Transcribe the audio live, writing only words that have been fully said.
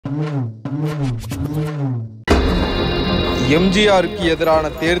எம்ஜிஆருக்கு எதிரான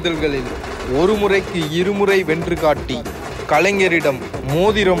தேர்தல்களில் ஒரு முறைக்கு இருமுறை வென்று காட்டி கலைஞரிடம்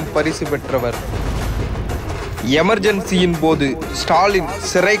மோதிரம் பரிசு பெற்றவர். எமர்ஜென்சியின் போது ஸ்டாலின்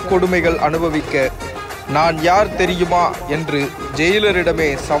சிறை கொடுமைகள் அனுபவிக்க நான் யார் தெரியுமா என்று ஜெயிலரிடமே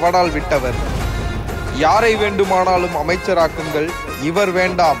சவடால் விட்டவர். யாரை வேண்டுமானாலும் அமைச்சராக்குங்கள், இவர்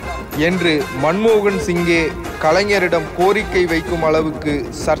வேண்டாம் என்று மன்மோகன் சிங்கே கலைஞரிடம் கோரிக்கை வைக்கும் அளவுக்கு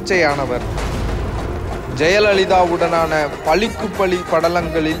சர்ச்சையானவர். ஜெயலலிதாவுடனான பழிக்கு பழி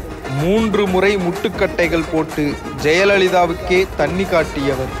படலங்களில் 3 முறை முட்டுக்கட்டைகள் போட்டு ஜெயலலிதாவுக்கே தண்ணி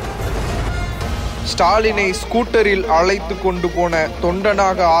காட்டியவர். ஸ்டாலினை ஸ்கூட்டரில் அழைத்து கொண்டு போன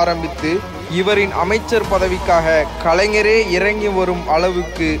தொண்டனாக ஆரம்பித்து இவரின் அமைச்சர் பதவிக்காக கலைஞரே இறங்கி வரும்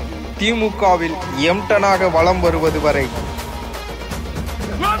அளவுக்கு திமுகவில் எம்டனாக வலம் வருவது வரை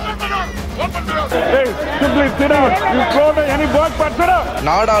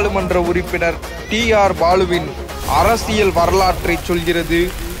நாடாளுமன்ற உறுப்பினர் R பாலுவின் அரசியல் வரலாற்றை சொல்கிறது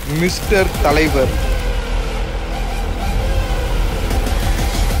மிஸ்டர் தலைவர்.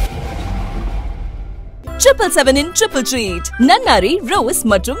 Triple 7 in triple treat. Nannari, Rose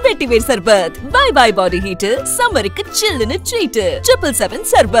மற்றும் வெட்டிவேர் சர்பத். Bye bye body heater. சம்மருக்கு சில்லுன்னு ட்ரீட். 777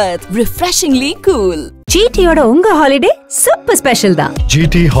 சர்பத். Refreshingly cool. GT யோட உங்க ஹாலிடே சூப்பர் ஸ்பெஷல் தான்.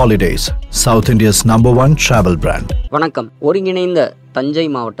 GT Holidays, South India's #1 travel brand. வணக்கம். ஒருங்கிணைந்த தஞ்சை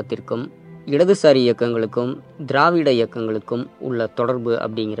மாவட்டத்திற்கும் இடதுசாரி இயக்கங்களுக்கும் திராவிட இயக்கங்களுக்கும் உள்ள தொடர்பு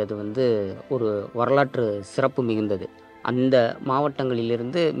அப்படிங்கிறது ஒரு வரலாற்று சிறப்பு மிகுந்தது. அந்த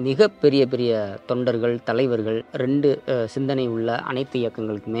மாவட்டங்களிலிருந்து மிக பெரிய பெரிய தொண்டர்கள், தலைவர்கள் 2 சிந்தனை உள்ள அனைத்து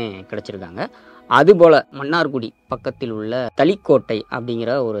இயக்கங்களுக்குமே கிடைச்சிருக்காங்க. அதுபோல் மன்னார்குடி பக்கத்தில் உள்ள தளிக்கோட்டை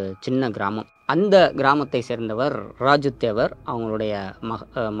அப்படிங்கிற ஒரு சின்ன கிராமம். அந்த கிராமத்தை சேர்ந்தவர் ராஜுத்தேவர், அவங்களுடைய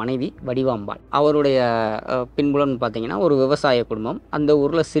மனைவி வடிவாம்பாள். அவருடைய பின்புலன்னு பார்த்தீங்கன்னா ஒரு விவசாய குடும்பம். அந்த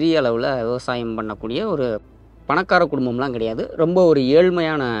ஊரில் சிறிய அளவில் விவசாயம் பண்ணக்கூடிய ஒரு பணக்கார குடும்பம்லாம் கிடையாது, ரொம்ப ஒரு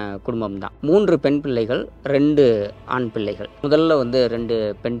ஏழ்மையான குடும்பம் தான். 3 பெண் பிள்ளைகள், 2 ஆண் பிள்ளைகள். முதல்ல 2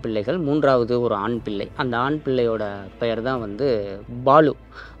 பெண் பிள்ளைகள், 3வது ஒரு ஆண் பிள்ளை. அந்த ஆண் பிள்ளையோட பெயர் தான் பாலு.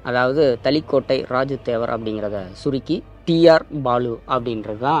 அதாவது தளிக்கோட்டை ராஜுத்தேவர் அப்படிங்கிறத சுருக்கி R பாலு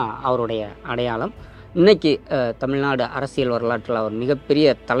அப்படின்றது தான் அவருடைய அடையாளம். இன்னைக்கு தமிழ்நாடு அரசியல் வரலாற்றில் அவர்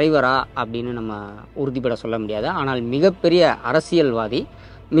மிகப்பெரிய தலைவரா அப்படின்னு நம்ம உறுதிப்பட சொல்ல முடியாது. ஆனால் மிகப்பெரிய அரசியல்வாதி,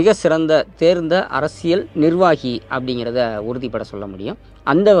 மிக சிறந்த தேர்ந்த அரசியல் நிர்வாகி அப்படிங்கிறத உறுதிப்பட சொல்ல முடியும்.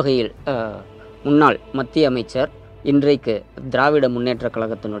 அந்த வகையில் முன்னாள் மத்திய அமைச்சர், இன்றைக்கு திராவிட முன்னேற்ற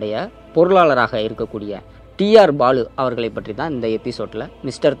கழகத்தினுடைய பொருளாளராக இருக்கக்கூடிய R பாலு அவர்களை பற்றி தான் இந்த எபிசோடில்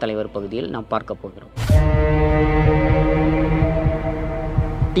மிஸ்டர் தலைவர் பகுதியில் நாம் பார்க்க போகிறோம்.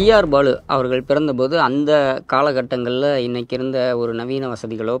 R பாலு அவர்கள் பிறந்தபோது அந்த காலகட்டங்களில் இன்றைக்கி இருந்த ஒரு நவீன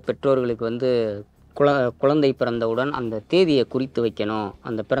வசதிகளோ, பெற்றோர்களுக்கு குழந்தை பிறந்தவுடன் அந்த தேதியை குறித்து வைக்கணும்,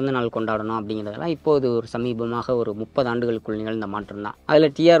 அந்த பிறந்த நாள் கொண்டாடணும் அப்படிங்கிறதெல்லாம் இப்போது ஒரு சமீபமாக ஒரு 30 ஆண்டுகளுக்குள் நிகழ்ந்த மாற்றம் தான்.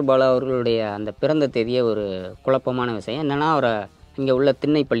 அதில் R பாலு அவர்களுடைய அந்த பிறந்த தேதியை ஒரு குழப்பமான விஷயம் என்னென்னா, அவரை இங்கே உள்ள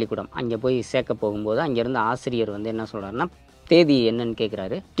திண்ணை பள்ளிக்கூடம் அங்கே போய் சேர்க்க போகும்போது அங்கேருந்து ஆசிரியர் என்ன சொல்கிறாருன்னா, தேதி என்னன்னு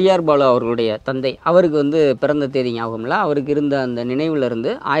கேட்குறாரு. R பாலு அவர்களுடைய தந்தை, அவருக்கு பிறந்த தேதி ஞாபகம் இல்லை, அவருக்கு இருந்த அந்த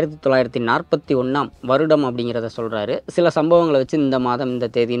நினைவுலேருந்து 1941 வருடம் அப்படிங்கிறத சொல்கிறாரு. சில சம்பவங்களை வச்சு இந்த மாதம் இந்த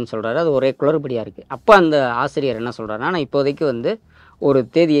தேதின்னு சொல்கிறாரு. அது ஒரே குளறுபடியாக இருக்குது. அப்போ அந்த ஆசிரியர் என்ன சொல்கிறாருன்னா, நான் இப்போதைக்கு ஒரு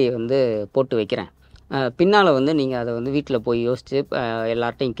தேதியை போட்டு வைக்கிறேன், பின்னால் நீங்கள் அதை வீட்டில் போய் யோசித்து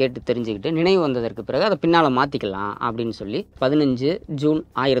எல்லார்ட்டையும் கேட்டு தெரிஞ்சுக்கிட்டு நினைவு வந்ததற்கு பிறகு அதை பின்னால் மாற்றிக்கலாம் அப்படின்னு சொல்லி 15 ஜூன்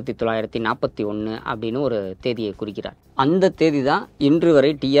 1941 அப்படின்னு ஒரு தேதியை குறிக்கிறார். அந்த தேதி தான் இன்று வரை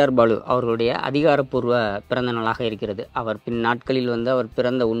R பாலு அவர்களுடைய அதிகாரப்பூர்வ பிறந்த நாளாக இருக்கிறது. அவர் பின் நாட்களில் அவர்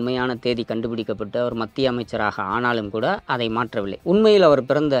பிறந்த உண்மையான தேதி கண்டுபிடிக்கப்பட்டு அவர் மத்திய அமைச்சராக ஆனாலும் கூட அதை மாற்றவில்லை. உண்மையில் அவர்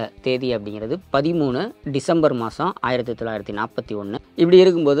பிறந்த தேதி அப்படிங்கிறது 13 டிசம்பர் மாதம் 1941. இப்படி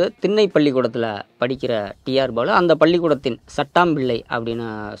இருக்கும்போது திண்ணை பள்ளிக்கூடத்தில் படிக்கிற R பாலு அந்த பள்ளிக்கூடத்தின் சட்டாம்பிள்ளை அப்படின்னு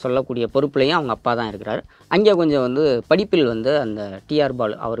சொல்லக்கூடிய பொறுப்புலையும் அவங்க அப்பா தான் இருக்கிறார். அங்கே கொஞ்சம் படிப்பில் அந்த R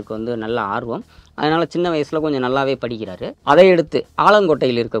பாலு அவருக்கு நல்ல ஆர்வம். அதனால் சின்ன வயசில் கொஞ்சம் நல்லாவே படிக்கிறாரு. அதை எடுத்து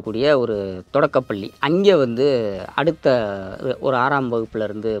ஆலங்கோட்டையில் இருக்கக்கூடிய ஒரு தொடக்கப்பள்ளி அங்கே அடுத்த ஒரு 6ஆம்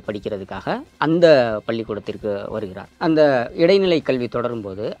வகுப்புலேருந்து படிக்கிறதுக்காக அந்த பள்ளிக்கூடத்திற்கு வருகிறார். அந்த இடைநிலை கல்வி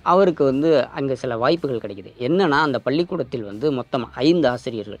தொடரும்போது அவருக்கு அங்கே சில வாய்ப்புகள் கிடைக்குது. என்னன்னா, அந்த பள்ளிக்கூடத்தில் மொத்தம் 5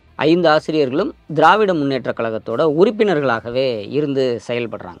 ஆசிரியர்கள், 5 ஆசிரியர்களும் திராவிட முன்னேற்ற கழகத்தோட உறுப்பினர்களாகவே இருந்து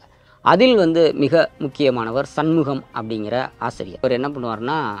செயல்படுறாங்க. அதில் மிக முக்கியமானவர் சண்முகம் அப்படிங்கிற ஆசிரியர். அவர் என்ன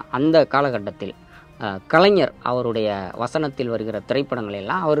பண்ணுவார்னா, அந்த காலகட்டத்தில் கலைஞர் அவருடைய வசனத்தில் வருகிற திரைப்படங்கள்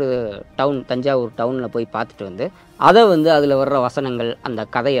எல்லாம் அவர் தஞ்சாவூர் டவுனில் போய் பார்த்துட்டு அதை அதில் வர்ற வசனங்கள், அந்த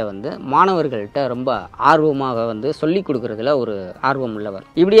கதையை மாணவர்கள்ட்ட ரொம்ப ஆர்வமாக சொல்லி கொடுக்குறதுல ஒரு ஆர்வம் உள்ளவர்.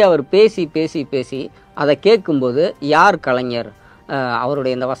 இப்படி அவர் பேசி பேசி பேசி அதை கேட்கும்போது, யார் கலைஞர்,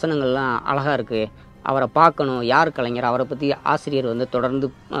 அவருடைய இந்த வசனங்கள்லாம் அழகாக இருக்குது, அவரை பார்க்கணும், யார் கலைஞர், அவரை பற்றி ஆசிரியர் வந்து தொடர்ந்து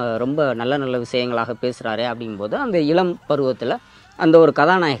ரொம்ப நல்ல நல்ல விஷயங்களாக பேசுகிறாரு அப்படிங்கும்போது அந்த இளம் பருவத்தில் அந்த ஒரு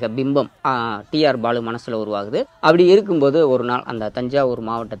கதாநாயக பிம்பம் டிஆர் பாலு மனசில் உருவாகுது. அப்படி இருக்கும்போது ஒரு நாள் அந்த தஞ்சாவூர்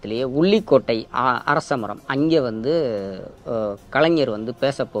மாவட்டத்திலேயே உள்ளிக்கோட்டை அரசமரம் அங்கே வந்து கலைஞர் வந்து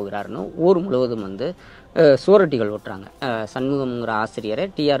பேச போகிறாருன்னு ஊர் முழுவதும் வந்து சுவரொட்டிகள் ஓட்டுறாங்க. சண்முகம்ங்கிற ஆசிரியரை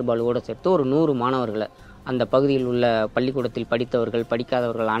டிஆர் பாலுவோடு சேர்த்து ஒரு 100 மாணவர்களை அந்த பகுதியில் உள்ள பள்ளிக்கூடத்தில் படித்தவர்கள்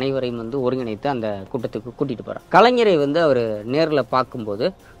படிக்காதவர்கள் அனைவரையும் வந்து ஒருங்கிணைத்து அந்த கூட்டத்துக்கு கூட்டிகிட்டு போகிறார். கலைஞரை வந்து அவர் நேரில் பார்க்கும்போது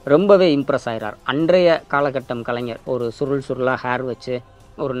ரொம்பவே இம்ப்ரெஸ் ஆகிறார். அன்றைய காலகட்டம் கலைஞர் ஒரு சுருளாக ஹேர் வச்சு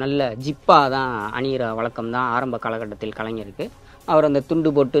ஒரு நல்ல ஜிப்பாக தான் அணிகிற வழக்கம் தான் ஆரம்ப காலகட்டத்தில் கலைஞருக்கு. அவர் அந்த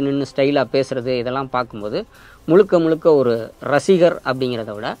துண்டு போட்டு நின்று ஸ்டைலாக பேசுகிறது இதெல்லாம் பார்க்கும்போது முழுக்க ஒரு ரசிகர்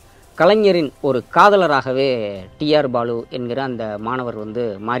அப்படிங்கிறத விட கலைஞரின் ஒரு காதலராகவே டிஆர் பாலு என்கிற அந்த மாணவர் வந்து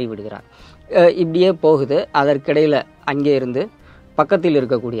மாறிவிடுகிறார். இப்படியே போகுது. அதற்கிடையில் அங்கே இருந்து பக்கத்தில்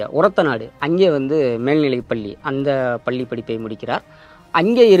இருக்கக்கூடிய உரத்தநாடு அங்கே வந்து மேல்நிலைப்பள்ளி அந்த பள்ளி படிப்பை முடிக்கிறார்.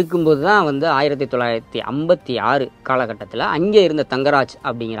 அங்கே இருக்கும்போது தான் வந்து 1956 காலகட்டத்தில் அங்கே இருந்த தங்கராஜ்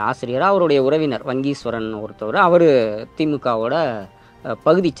அப்படிங்கிற ஆசிரியர், அவருடைய உறவினர் வங்கீஸ்வரன் ஒருத்தவர், அவர் திமுகவோட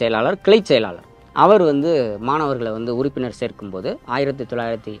பகுதி செயலாளர், கிளை செயலாளர். அவர் வந்து மாணவர்களை வந்து உறுப்பினர் சேர்க்கும்போது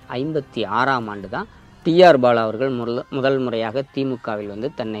 1956ஆம் ஆண்டு தான் டிஆர் பாலு அவர்கள் முதல் முறையாக திமுகவில் வந்து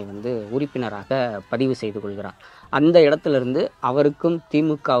தன்னை வந்து உறுப்பினராக பதிவு செய்து கொள்கிறார். அந்த இடத்திலிருந்து அவருக்கும்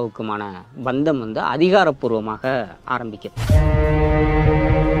திமுகவுக்குமான பந்தம் வந்து அதிகாரப்பூர்வமாக ஆரம்பிக்கிறது.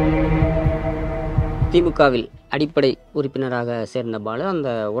 திமுகவில் அடிப்படை உறுப்பினராக சேர்ந்த பாலு அந்த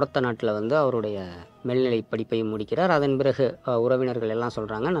உரத்த நாட்டில் வந்து அவருடைய மேல்நிலை படிப்பையும் முடிக்கிறார். அதன் பிறகு உறவினர்கள் எல்லாம்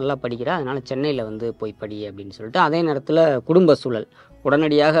சொல்கிறாங்க நல்லா படிக்கிறார், அதனால் சென்னையில் வந்து போய் படி அப்படின்னு சொல்லிட்டு, அதே நேரத்தில் குடும்ப சூழல்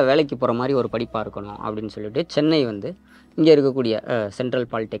உடனடியாக வேலைக்கு போகிற மாதிரி ஒரு படிப்பாக இருக்கணும் அப்படின்னு சொல்லிட்டு சென்னை வந்து இங்கே இருக்கக்கூடிய சென்ட்ரல்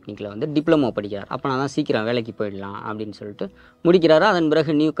பாலிடெக்னிக்கில் வந்து டிப்ளமோ படிக்கிறார். அப்போ நான் தான் சீக்கிரம் வேலைக்கு போயிடலாம் அப்படின்னு சொல்லிட்டு முடிக்கிறாரு. அதன்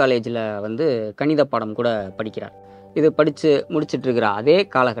பிறகு நியூ காலேஜில் வந்து கணித பாடம் கூட படிக்கிறார். இது படித்து முடிச்சிட்ருக்கிற அதே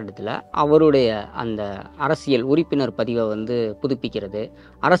காலகட்டத்தில் அவருடைய அந்த அரசியல் உறுப்பினர் பதிவை வந்து புதுப்பிக்கிறது,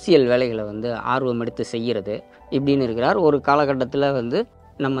 அரசியல் வேலைகளை வந்து ஆர்வம் எடுத்து செய்கிறது இப்படின்னு இருக்கிறார். ஒரு காலகட்டத்தில் வந்து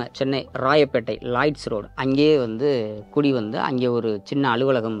நம்ம சென்னை ராயப்பேட்டை லாய்ட்ஸ் ரோடு அங்கேயே வந்து குடி வந்து அங்கே ஒரு சின்ன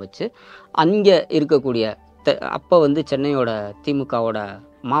அலுவலகம் வச்சு அங்கே இருக்கக்கூடிய அப்போ வந்து சென்னையோட திமுகவோட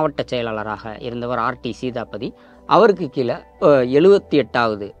மாவட்ட செயலாளராக இருந்தவர் R சீதாபதி, அவருக்கு கீழே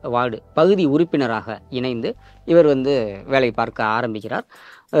 78வது வார்டு பகுதி உறுப்பினராக இணைந்து இவர் வந்து வேலை பார்க்க ஆரம்பிக்கிறார்.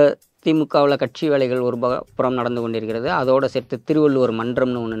 திமுகவில் கட்சி வேலைகள் ஒரு புறம் நடந்து கொண்டிருக்கிறது. அதோடு சேர்த்து திருவள்ளுவர்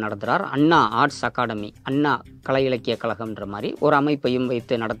மன்றம்னு ஒன்று நடத்துகிறார். அண்ணா ஆர்ட்ஸ் அகாடமி, அண்ணா கலை இலக்கிய கழகம்ன்ற மாதிரி ஒரு அமைப்பையும்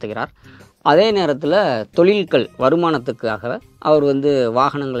வைத்து நடத்துகிறார். அதே நேரத்தில் தொழில்கள் வருமானத்துக்காக அவர் வந்து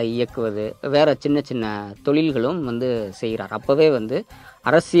வாகனங்களை இயக்குவது, வேறு சின்ன சின்ன தொழில்களும் வந்து செய்கிறார். அப்போவே வந்து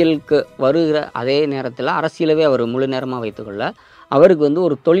அரசியலுக்கு வருகிற அதே நேரத்தில் அரசியலவே அவர் முழு நேரமாக வைத்துக்கொள்ள அவருக்கு வந்து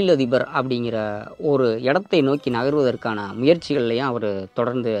ஒரு தொழிலதிபர் அப்படிங்கிற ஒரு இடத்தை நோக்கி நகர்வதற்கான முயற்சிகள்லையும் அவர்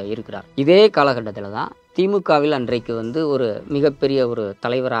தொடர்ந்து இருக்கிறார். இதே காலகட்டத்தில் தான் திமுகவில் அன்றைக்கு வந்து ஒரு மிகப்பெரிய ஒரு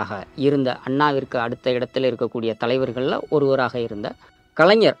தலைவராக இருந்த, அண்ணாவிற்கு அடுத்த இடத்துல இருக்கக்கூடிய தலைவர்களில் ஒருவராக இருந்த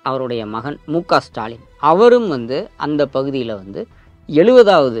கலைஞர் அவருடைய மகன் MK ஸ்டாலின், அவரும் வந்து அந்த பகுதியில் வந்து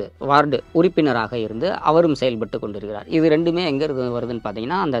 70வது வார்டு உறுப்பினராக இருந்து அவரும் செயல்பட்டு கொண்டிருக்கிறார். இது ரெண்டுமே எங்கே வருதுன்னு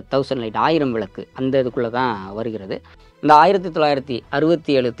பார்த்தீங்கன்னா அந்த 1000 லைட் 1000 விளக்கு அந்த இதுக்குள்ளே தான் வருகிறது. இந்த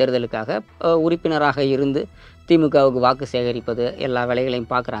 1967 தேர்தலுக்காக உறுப்பினராக இருந்து திமுகவுக்கு வாக்கு சேகரிப்பது எல்லா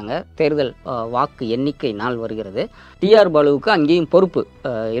வேலைகளையும் பார்க்குறாங்க. தேர்தல் வாக்கு எண்ணிக்கை நாள் வருகிறது. டிஆர் பாலுவுக்கு அங்கேயும் பொறுப்பு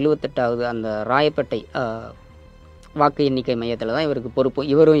 78வது அந்த ராயப்பேட்டை வாக்கு எண்ணிக்கை மையத்தில் தான் இவருக்கு பொறுப்பு.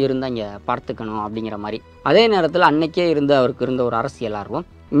 இவரும் இருந்து அங்கே பார்த்துக்கணும் அப்படிங்கிற மாதிரி. அதே நேரத்தில் அன்னைக்கே அவருக்கு இருந்த ஒரு அரசியல் ஆர்வம்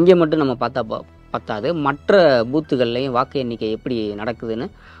இங்கே மட்டும் நம்ம பத்தாது, மற்ற பூத்துகள்லையும் வாக்கு எண்ணிக்கை எப்படி நடக்குதுன்னு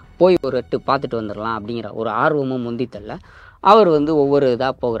போய் ஒரு எட்டு பார்த்துட்டு வந்துடலாம் அப்படிங்கிற ஒரு ஆர்வமும் முந்தித்தல்ல அவர் வந்து ஒவ்வொரு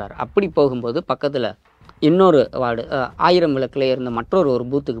இதாக போகிறார். அப்படி போகும்போது பக்கத்தில் இன்னொரு வார்டு 1000 விளக்கில் இருந்த மற்றொரு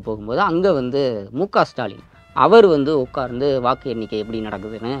பூத்துக்கு போகும்போது அங்கே வந்து MK ஸ்டாலின் அவர் வந்து உட்கார்ந்து வாக்கு எண்ணிக்கை எப்படி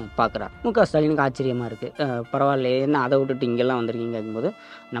நடக்குதுன்னு பார்க்குறார். MK ஸ்டாலினுக்கு ஆச்சரியமாக இருக்குது. பரவாயில்ல, என்ன அதை விட்டுட்டு இங்கெல்லாம் வந்திருக்கீங்க கேட்கும்போது,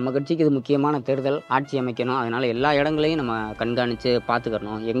 நம்ம கட்சிக்கு இது முக்கியமான தேர்தல், ஆட்சி அமைக்கணும், அதனால் எல்லா இடங்களையும் நம்ம கண்காணித்து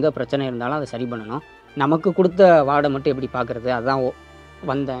பார்த்துக்கணும், எங்கே பிரச்சனை இருந்தாலும் அதை சரி பண்ணணும், நமக்கு கொடுத்த வார்டை மட்டும் எப்படி பார்க்குறது, அதுதான்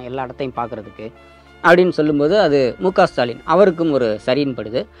வந்தேன் எல்லா இடத்தையும் பார்க்குறதுக்கு அப்படின்னு சொல்லும்போது அது MK ஸ்டாலின் அவருக்கும் ஒரு சரின்னு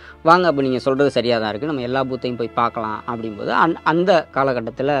படுது. வாங்க, அப்போ நீங்கள் சொல்கிறது சரியாக தான் இருக்குது, நம்ம எல்லா பூத்தையும் போய் பார்க்கலாம் அப்படிங்கும்போது அந்த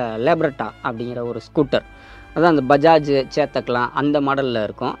காலகட்டத்தில் லேப்ரட்டா அப்படிங்கிற ஒரு ஸ்கூட்டர், அதான் அந்த பஜாஜ் சேத்தக்கலாம் அந்த மாடலில்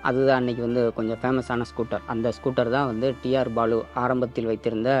இருக்கும், அதுதான் அன்றைக்கி வந்து கொஞ்சம் ஃபேமஸான ஸ்கூட்டர். அந்த ஸ்கூட்டர் தான் வந்து டிஆர் பாலு ஆரம்பத்தில்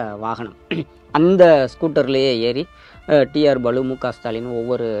வைத்திருந்த வாகனம். அந்த ஸ்கூட்டர்லேயே ஏறி டிஆர் பாலு MK ஸ்டாலின்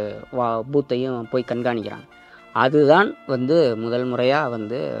ஒவ்வொரு பூத்தையும் போய் கண்காணிக்கிறாங்க. அதுதான் வந்து முதல் முறையாக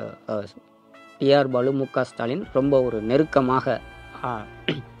வந்து டிஆர் பாலு MK ஸ்டாலின் ரொம்ப ஒரு நெருக்கமாக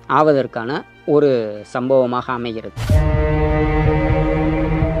ஆவதற்கான ஒரு சம்பவமாக அமைகிறது.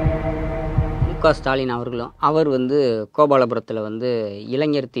 MK ஸ்டாலின் அவர்களும் அவர் வந்து கோபாலபுரத்தில் வந்து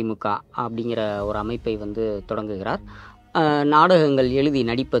இளைஞர் திமுக அப்படிங்கிற ஒரு அமைப்பை வந்து தொடங்குகிறார். நாடகங்கள் எழுதி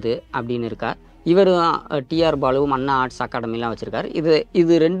நடிப்பது அப்படின்னு இருக்கார். இவரும் டிஆர் பாலுவும் அண்ணா ஆர்ட்ஸ் அகாடமிலாம் வச்சுருக்கார்.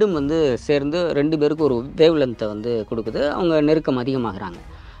 இது ரெண்டும் வந்து சேர்ந்து 2 பேருக்கு ஒரு வேவ் லென்த்தை வந்து கொடுக்குது. அவங்க நெருக்கம் அதிகமாகறாங்க.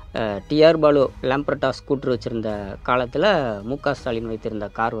 டிஆர் பாலு லேம்பர்ட்டா ஸ்கூட்டர் வச்சுருந்த காலத்தில் MK ஸ்டாலின் வைத்திருந்த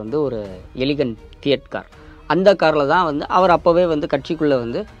கார் வந்து ஒரு எலிகன்ட் ஃபியட் கார். அந்த காரில் தான் வந்து அவர் அப்போவே வந்து கட்சிக்குள்ளே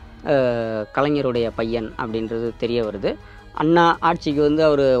வந்து கலைஞருடைய பையன் அப்படின்றது தெரிய வருது. அண்ணா ஆட்சிக்கு வந்து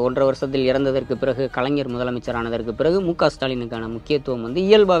அவர் 1.5 வருஷத்தில் இறந்ததற்கு பிறகு, கலைஞர் முதலமைச்சரானதற்கு பிறகு MK ஸ்டாலினுக்கான முக்கியத்துவம் வந்து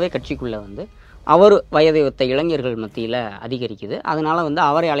இயல்பாகவே கட்சிக்குள்ளே வந்து அவர் வயதை ஒத்த இளைஞர்கள் மத்தியில் அதிகரிக்குது. அதனால் வந்து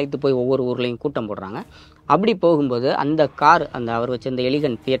அவரை அழைத்து போய் ஒவ்வொரு ஊர்லேயும் கூட்டம் போடுறாங்க. அப்படி போகும்போது அந்த கார், அந்த அவர் வச்சிருந்த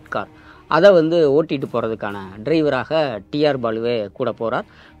எலிகன்ட் ஃபியட் கார், அதை வந்து ஓட்டிகிட்டு போகிறதுக்கான டிரைவராக டிஆர் பாலுவே கூட போகிறார்.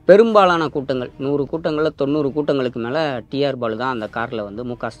 பெரும்பாலான கூட்டங்கள் 100 கூட்டங்களில் 90 கூட்டங்களுக்கு மேலே டிஆர் பாலு தான் அந்த காரில் வந்து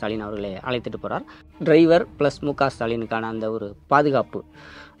MK ஸ்டாலின் அவர்களை அழைத்துட்டு போகிறார். டிரைவர் ப்ளஸ் MK ஸ்டாலினுக்கான அந்த ஒரு பாதுகாப்பு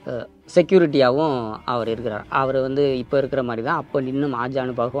செக்யூரிட்டியாகவும் அவர் இருக்கிறார். அவர் வந்து இப்போ இருக்கிற மாதிரி தான், அப்போ இன்னும்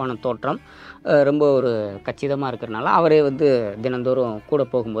ஆஜானு பகவான தோற்றம், ரொம்ப ஒரு கச்சிதமாக இருக்கிறனால அவரே வந்து தினந்தோறும் கூட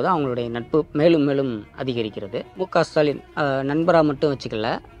போகும்போது அவங்களுடைய நட்பு மேலும் மேலும் அதிகரிக்கிறது. MK ஸ்டாலின் நண்பராக மட்டும்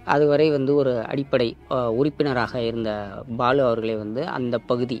வச்சுக்கல, அதுவரை வந்து ஒரு அடிப்படை உறுப்பினராக இருந்த பாலு அவர்களை வந்து அந்த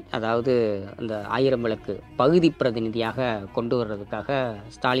பகுதி, அதாவது அந்த 1000 விளக்கு பகுதி பிரதிநிதியாக கொண்டு வர்றதுக்காக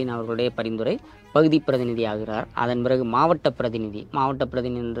ஸ்டாலின் அவர்களுடைய பரிந்துரை, பகுதி பிரதிநிதி ஆகிறார். அதன் பிறகு மாவட்ட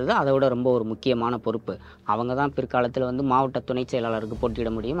பிரதிநிதின்றது அதை விட ரொம்ப ஒரு முக்கியமான பொறுப்பு. அவங்க தான் பிற்காலத்தில் வந்து மாவட்ட துணை செயலாளருக்கு போட்டியிட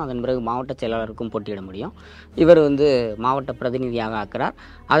முடியும், அதன் பிறகு மாவட்ட செயலாளருக்கும் போட்டியிட முடியும். இவர் வந்து மாவட்ட பிரதிநிதியாக ஆக்கிறார்.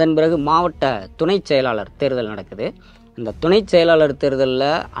 அதன் பிறகு மாவட்ட துணை செயலாளர் தேர்தல் நடக்குது. இந்த துணை செயலாளர் தேர்தலில்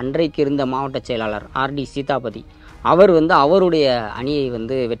அன்றைக்கு இருந்த மாவட்ட செயலாளர் R சீதாபதி அவர் வந்து அவருடைய அணியை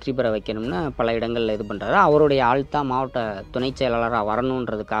வந்து வெற்றி பெற வைக்கணும்னு பல இடங்களில் இது பண்ணுறாரு. அவருடைய ஆள்தான் மாவட்ட துணை செயலாளராக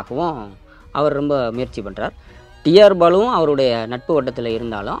வரணுன்றதுக்காகவும் அவர் ரொம்ப முயற்சி பண்ணுறார். டிஆர் பாலுவும் அவருடைய நட்பு வட்டத்தில்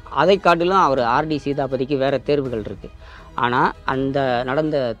இருந்தாலும் அதை காட்டிலும் அவர் R சீதாபதிக்கு வேறு தேர்வுகள் இருக்குது. ஆனால் அந்த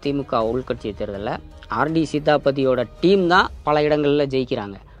நடந்த திமுக உள்கட்சி தேர்தலில் R சீதாபதியோட டீம் தான் பல இடங்களில்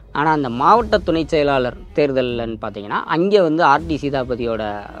ஜெயிக்கிறாங்க. ஆனால் அந்த மாவட்ட துணை செயலாளர் தேர்தல்னு பார்த்தீங்கன்னா அங்கே வந்து R சீதாபதியோட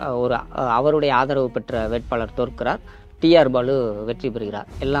ஒரு அவருடைய ஆதரவு பெற்ற வேட்பாளர் தோற்கிறார். டிஆர் பாலு வெற்றி பெறுகிறார்.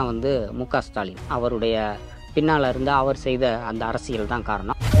 எல்லாம் வந்து MK ஸ்டாலின் அவருடைய பின்னால் இருந்து அவர் செய்த அந்த அரசியல் தான்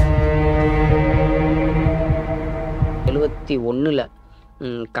காரணம். 71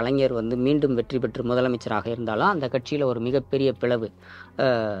 கலைஞர் வந்து மீண்டும் வெற்றி பெற்று முதலமைச்சராக இருந்தாலும் அந்த கட்சியில் ஒரு மிகப்பெரிய பிளவு.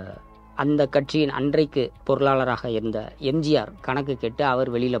 அந்த கட்சியின் அன்றைக்கு பொருளாளராக இருந்த எம்ஜிஆர் கணக்கு கேட்டு அவர்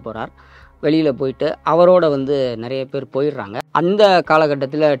வெளியில் போகிறார். வெளியில் போயிட்டு அவரோட வந்து நிறைய பேர் போயிடுறாங்க. அந்த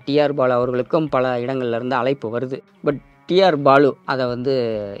காலகட்டத்தில் டிஆர் பாலு அவர்களுக்கும் பல இடங்கள்லேருந்து அழைப்பு வருது. பட் டிஆர் பாலு அதை வந்து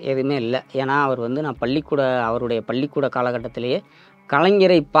எதுவுமே இல்லை. ஏன்னா அவர் வந்து அவருடைய பள்ளிக்கூட காலகட்டத்திலேயே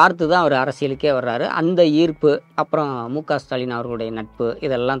கலைஞரை பார்த்து தான் அவர் அரசியலுக்கே வர்றாரு. அந்த ஈர்ப்பு, அப்புறம் MK ஸ்டாலின் அவர்களுடைய நட்பு,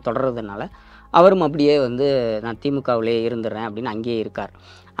 இதெல்லாம் தொடர்றதுனால அவரும் அப்படியே வந்து நான் திமுகவிலே இருந்துடுறேன் அப்படின்னு அங்கேயே இருக்கார்.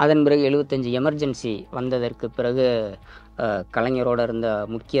 அதன் பிறகு 75 எமர்ஜென்சி வந்ததற்கு பிறகு கலைஞரோடு இருந்த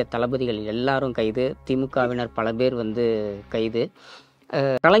முக்கிய தளபதிகள் எல்லாரும் கைது, திமுகவினர் பல பேர் வந்து கைது.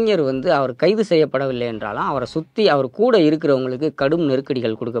 கலைஞர் வந்து அவர் கைது செய்யப்படவில்லை என்றாலும் அவரை சுற்றி அவர் கூட இருக்கிறவங்களுக்கு கடும்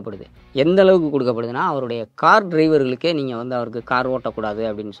நெருக்கடிகள் கொடுக்கப்படுது. எந்த அளவுக்கு கொடுக்கப்படுதுன்னா, அவருடைய கார் டிரைவர்களுக்கே நீங்கள் வந்து அவருக்கு கார் ஓட்டக்கூடாது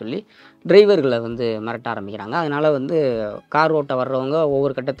அப்படின்னு சொல்லி டிரைவர்களை வந்து மிரட்ட ஆரம்பிக்கிறாங்க. அதனால் வந்து கார் ஓட்ட வர்றவங்க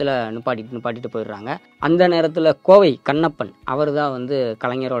ஒவ்வொரு கட்டத்தில் நிப்பாட்டிட்டு போயிடுறாங்க. அந்த நேரத்தில் கோவை கண்ணப்பன் அவர் தான் வந்து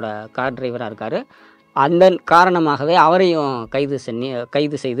கலைஞரோட கார் டிரைவராக இருக்கார். அந்த காரணமாகவே அவரையும்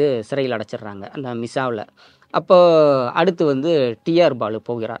கைது செய்து சிறையில் அடைச்சிடுறாங்க அந்த மிசாவில். அப்போ அடுத்து வந்து டிஆர் பாலு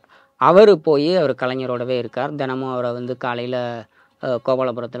போகிறார். அவர் கலைஞரோடவே இருக்கார். தினமும் அவரை வந்து காலையில்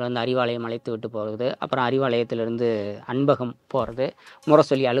கோபாலபுரத்தில் வந்து அறிவாலயம் அழைத்து விட்டு போகிறது, அப்புறம் அறிவாலயத்திலிருந்து அன்பகம் போகிறது,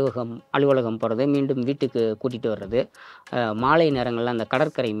 முரசொலி அலுவலகம் போகிறது, மீண்டும் வீட்டுக்கு கூட்டிகிட்டு வர்றது, மாலை நேரங்களில் அந்த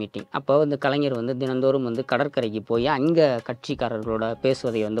கடற்கரை மீட்டிங். அப்போ வந்து கலைஞர் வந்து தினந்தோறும் வந்து கடற்கரைக்கு போய் அங்கே கட்சிக்காரர்களோட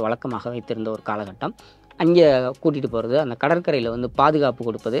பேசுவதை வந்து வழக்கமாக வைத்திருந்த ஒரு காலகட்டம். அங்கே கூட்டிகிட்டு போகிறது, அந்த கடற்கரையில் வந்து பாதுகாப்பு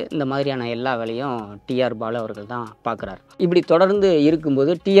கொடுப்பது, இந்த மாதிரியான எல்லா வேலையும் டிஆர் பாலு அவர்கள் தான் பார்க்குறாரு. இப்படி தொடர்ந்து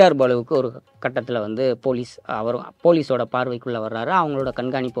இருக்கும்போது டிஆர் பாலுவுக்கு ஒரு கட்டத்தில் வந்து போலீஸோட பார்வைக்குள்ளே வர்றாரு, அவங்களோட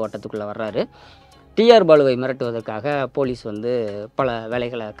கண்காணிப்பு வட்டத்துக்குள்ளே வர்றாரு. டிஆர் பாலுவை மிரட்டுவதற்காக போலீஸ் வந்து பல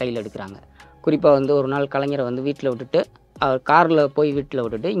வேலைகளை கையில் எடுக்கிறாங்க. குறிப்பாக வந்து ஒரு நாள் கலைஞரை வந்து வீட்டில் விட்டுட்டு, அவர் காரில் போய் வீட்டில்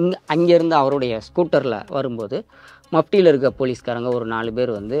விட்டுட்டு அங்கேருந்து அவருடைய ஸ்கூட்டரில் வரும்போது மஃப்டியில் இருக்க போலீஸ்காரங்க ஒரு 4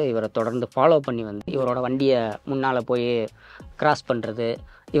 பேர் வந்து இவரை தொடர்ந்து ஃபாலோ பண்ணி வந்து இவரோட வண்டியை முன்னால் போய் கிராஸ் பண்ணுறது,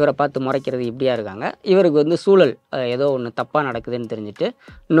 இவரை பார்த்து முறைக்கிறது இப்படியா இருக்காங்க. இவருக்கு வந்து சூழல் ஏதோ ஒன்று தப்பாக நடக்குதுன்னு தெரிஞ்சுட்டு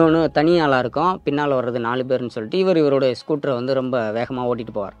இன்னொன்று தனியாளாக இருக்கும், பின்னால் வர்றது 4 பேர்னு சொல்லிட்டு இவரோட ஸ்கூட்டரை வந்து ரொம்ப வேகமாக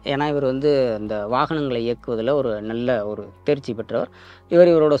ஓட்டிகிட்டு போவார். ஏன்னா இவர் வந்து அந்த வாகனங்களை இயக்குவதில் ஒரு நல்ல ஒரு தேர்ச்சி பெற்றவர்.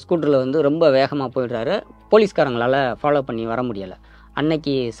 இவரோட ஸ்கூட்டரில் வந்து ரொம்ப வேகமாக போயிடுறாரு. போலீஸ்காரங்களால் ஃபாலோ பண்ணி வர முடியலை.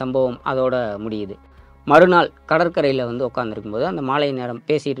 அன்னைக்கு சம்பவம் அதோட முடியுது. மறுநாள் கடற்கரையில் வந்து உட்காந்துருக்கும்போது அந்த மாலை நேரம்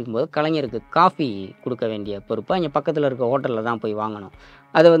பேசிகிட்டு இருக்கும்போது கலைஞருக்கு காஃபி கொடுக்க வேண்டிய பொறுப்பு அங்கே பக்கத்தில் இருக்க ஹோட்டலில் தான் போய் வாங்கணும்.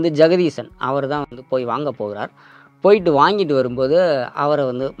 அதை வந்து ஜெகதீசன் அவர் தான் வந்து போய் வாங்க போகிறார். போயிட்டு வாங்கிட்டு வரும்போது அவரை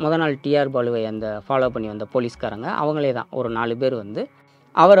வந்து நாள் டிஆர் பாலுவை அந்த ஃபாலோ பண்ணி வந்த போலீஸ்காரங்க அவங்களே தான் ஒரு 4 பேர் வந்து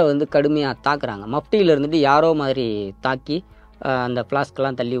அவரை வந்து கடுமையாக தாக்குறாங்க. மஃப்டியில் இருந்துட்டு யாரோ மாதிரி தாக்கி அந்த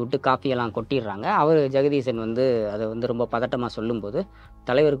ஃப்ளாஸ்க்கெல்லாம் தள்ளி விட்டு காஃபியெல்லாம் கொட்டிடுறாங்க. அவர் ஜெகதீசன் வந்து அதை வந்து ரொம்ப பதட்டமாக சொல்லும்போது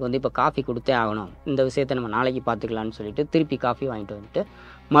தலைவருக்கு வந்து இப்போ காஃபி கொடுத்தே ஆகணும், இந்த விஷயத்தை நம்ம நாளைக்கு பார்த்துக்கலான்னு சொல்லிட்டு திருப்பி காஃபி வாங்கிட்டு வந்துட்டு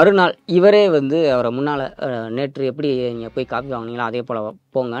மறுநாள் இவரே வந்து அவரை முன்னால் நேற்று எப்படி நீங்கள் போய் காஃபி வாங்கினீங்களோ அதே போல்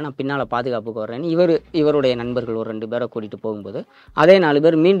போங்க, நான் பின்னால் பாதுகாப்புக்கு வர்றேன்னு இவருடைய நண்பர்கள் ஒரு 2 பேரை கூட்டிகிட்டு போகும்போது அதே 4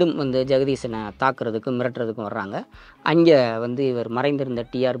 பேர் மீண்டும் வந்து ஜெகதீசனை தாக்குறதுக்கும் மிரட்டுறதுக்கும் வர்றாங்க. அங்கே வந்து இவர் மறைந்திருந்த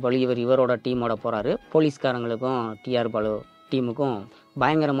டிஆர் பாலு இவரோட டீமோட போகிறாரு. போலீஸ்காரங்களுக்கும் டிஆர் பாலு டீமுக்கும்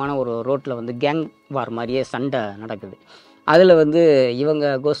பயங்கரமான ஒரு ரோட்டில் வந்து கேங் வார் மாதிரியே சண்டை நடக்குது. அதில் வந்து இவங்க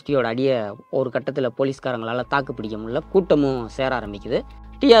கோஷ்டியோட அடியை ஒரு கட்டத்தில் போலீஸ்காரங்களால் தாக்கு பிடிக்க முடியல, கூட்டமும் சேர ஆரம்பிக்குது.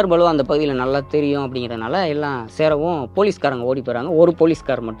 டிஆர் பாலு அந்த பகுதியில் நல்லா தெரியும் அப்படிங்கிறனால எல்லாம் சேரவும் போலீஸ்காரங்க ஓடி போகிறாங்க. ஒரு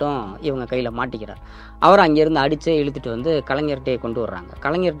போலீஸ்கார் மட்டும் இவங்க கையில் மாட்டிக்கிறார். அவரை அங்கேருந்து அடித்தே இழுத்துட்டு வந்து கலைஞர்கிட்டே கொண்டு வர்றாங்க.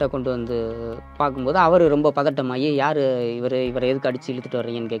 கலைஞர்கிட்ட கொண்டு வந்து பார்க்கும்போது அவர் ரொம்ப பதட்டமாகி யார் இவரை எதுக்கு அடித்து இழுத்துட்டு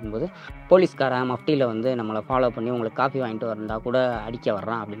வர்றீங்கன்னு கேட்கும்போது போலீஸ்காரன் மஃப்டியில் வந்து நம்மளை ஃபாலோ பண்ணி உங்களுக்கு காஃபி வாங்கிட்டு வரந்தா கூட அடிக்க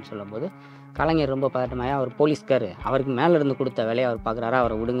வர்றான் அப்படின்னு சொல்லும்போது கலைஞர் ரொம்ப பதட்டமாகி அவர் போலீஸ்கார் அவருக்கு மேலேருந்து கொடுத்த வேலையை அவர் பார்க்குறாரு,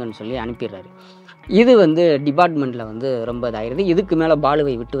 அவரை விடுங்கன்னு சொல்லி அனுப்பிடுறாரு. இது வந்து டிபார்ட்மெண்ட்டில் வந்து ரொம்ப இதாகிடுது. இதுக்கு மேலே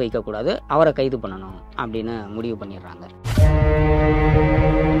பாலுவை விட்டு வைக்கக்கூடாது, அவரை கைது பண்ணணும் அப்படின்னு முடிவு பண்ணிடுறாங்க.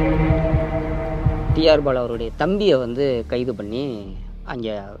 டிஆர் பாலு அவருடைய தம்பியை வந்து கைது பண்ணி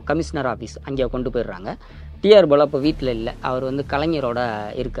அங்கே கமிஷனர் ஆஃபீஸ் அங்கே கொண்டு போயிடுறாங்க. டிஆர் பாலு அப்போ வீட்டில் இல்லை, அவர் வந்து கலைஞரோட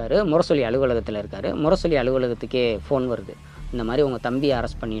இருக்கார், முரசொலி அலுவலகத்தில் இருக்கார். முரசொலி அலுவலகத்துக்கே ஃபோன் வருது, இந்த மாதிரி உங்கள் தம்பியை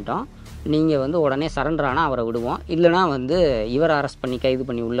அரெஸ்ட் பண்ணிட்டோம், நீங்கள் வந்து உடனே சரண்டர் ஆனால் அவரை விடுவோம், இல்லைனா வந்து இவரை அரெஸ்ட் பண்ணி கைது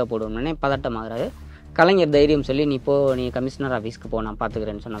பண்ணி உள்ளே போடுவோம்னே பதட்டமாகறாரு. கலைஞர் தைரியம் சொல்லி நீ கமிஷனர் ஆஃபீஸ்க்கு போ, நான்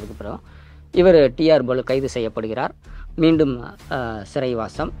பார்த்துக்கிறேன்னு சொன்னதுக்கு பிறகு இவர் டிஆர் பாலு கைது செய்யப்படுகிறார். மீண்டும்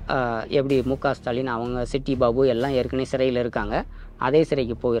சிறைவாசம். எப்படி MK ஸ்டாலின் அவங்க சிட்டி பாபு எல்லாம் ஏற்கனவே சிறையில் இருக்காங்க, அதே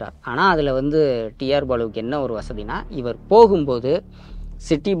சிறைக்கு போகிறார். ஆனால் அதில் வந்து டிஆர் பாலுவுக்கு என்ன ஒரு வசதினா இவர் போகும்போது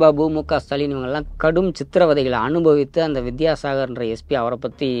சிட்டி பாபு MK ஸ்டாலின் இவங்கெல்லாம் கடும் சித்திரவதைகளை அனுபவித்து அந்த வித்யாசாகர்ன்ற எஸ்பி அவரை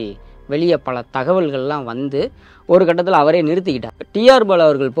பற்றி வெளியே பல தகவல்கள்லாம் வந்து ஒரு கட்டத்தில் அவரே நிறுத்திக்கிட்டார். டிஆர் பாலு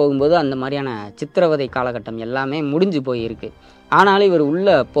அவர்கள் போகும்போது அந்த மாதிரியான சித்திரவதை காலகட்டம் எல்லாமே முடிஞ்சு போயிருக்கு. ஆனாலும் இவர்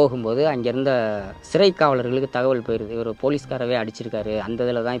உள்ளே போகும்போது அங்கேருந்த சிறை காவலர்களுக்கு தகவல் போயிடுது, இவர் போலீஸ்காரவே அடிச்சிருக்காரு, அந்த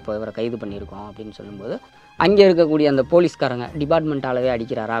இதில் தான் இப்போ இவரை கைது பண்ணியிருக்கோம் அப்படின்னு சொல்லும்போது அங்கே இருக்கக்கூடிய அந்த போலீஸ்காரங்க டிபார்ட்மெண்ட்டாலவே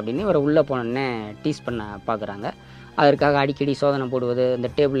அடிக்கிறாரா அப்படின்னு இவரை உள்ளே போனோடனே டீஸ் பண்ண பார்க்குறாங்க. அதற்காக அடிக்கடி சோதனை போடுவது, இந்த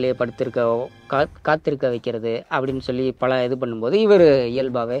டேபிள்லேயே காத்திருக்க வைக்கிறது அப்படின்னு சொல்லி பல இது பண்ணும்போது இவர்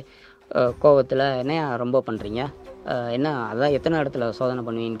இயல்பாகவே கோவத்தில் என்ன ரொம்ப பண்ணுறீங்க, என்ன அதான் எத்தனை இடத்துல சோதனை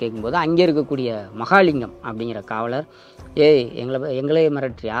பண்ணுவீங்கன்னு கேட்கும்போது அங்கே இருக்கக்கூடிய மகாலிங்கம் அப்படிங்கிற காவலர் எங்களே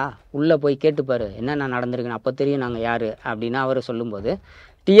மிரட்டுறியா, உள்ளே போய் கேட்டுப்பாரு என்னென்ன நடந்திருக்குன்னு, அப்போ தெரியும் நாங்கள் யார் அப்படின்னு அவர் சொல்லும்போது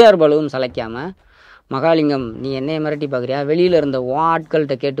டிஆர் பாலுவும் சளைக்காமல் மகாலிங்கம் நீ என்னைய மிரட்டி பார்க்குறியா, வெளியில் இருந்த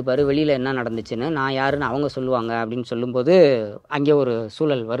ஆட்கள்கிட்ட கேட்டுப்பாரு வெளியில் என்ன நடந்துச்சுன்னு, நான் யாருன்னு அவங்க சொல்லுவாங்க அப்படின்னு சொல்லும்போது அங்கே ஒரு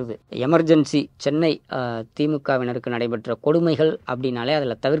சூழல் வருது. எமர்ஜென்சி சென்னை திமுகவினருக்கு நடைபெற்ற கொடுமைகள் அப்படின்னாலே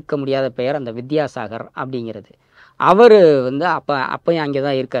அதில் தவிர்க்க முடியாத பெயர் அந்த வித்யாசாகர் அப்படிங்கிறது. அவர் வந்து அப்போயும் அங்கே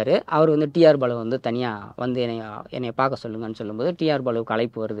தான் இருக்கார். அவர் வந்து டிஆர் பாலு வந்து தனியாக வந்து என்னை பார்க்க சொல்லுங்கன்னு சொல்லும்போது டிஆர் பாலுவுக்கு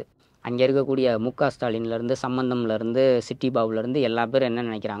அழைப்பு வருது. அங்கே இருக்கக்கூடிய MK ஸ்டாலின்லேருந்து சம்பந்தம்லேருந்து சிட்டி பாபுலேருந்து எல்லா பேரும் என்ன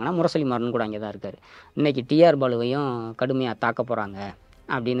நினைக்கிறாங்கன்னா முரசொலி மாறன் கூட அங்கே தான் இருக்கார், இன்றைக்கி டிஆர் பாலுவையும் கடுமையாக தாக்க போகிறாங்க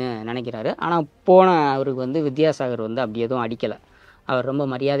அப்படின்னு நினைக்கிறாரு. ஆனால் அவருக்கு வந்து வித்யாசாகர் வந்து அப்படி எதுவும் அடிக்கலை. அவர் ரொம்ப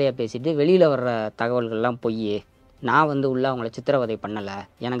மரியாதையாக பேசிட்டு வெளியில் வர்ற தகவல்கள்லாம் பொய், நான் வந்து உள்ளே அவங்கள சித்திரவதை பண்ணலை,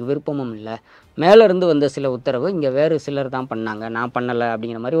 எனக்கு விருப்பமும் இல்லை, மேலேருந்து வந்த சில உத்தரவு இங்கே வேறு சிலர் தான் பண்ணாங்க, நான் பண்ணலை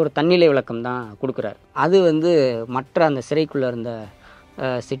அப்படிங்கிற மாதிரி ஒரு தன்னிலை விளக்கம் தான் கொடுக்குறாரு. அது வந்து மற்ற அந்த சிறைக்குள்ளே இருந்த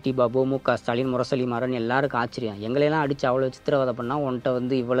சிட்டி பாபு MK ஸ்டாலின் முரசொலி மாறன் எல்லாருக்கும் ஆச்சரியம், எங்களையெல்லாம் அடித்து அவ்வளோ சித்திரவதை பண்ணால் உன்கிட்ட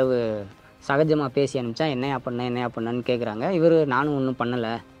வந்து இவ்வளவு சகஜமாக பேசி அனுப்பிச்சா என்னையா பண்ணன்னு கேட்குறாங்க. இவர் நானும் ஒன்றும்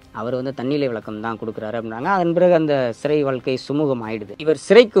பண்ணலை, அவர் வந்து தன்னிலை விளக்கம் தான் கொடுக்குறாரு அப்படின்னாங்க. அதன் பிறகு அந்த சிறை வாழ்க்கை சுமூகம் ஆயிடுது. இவர்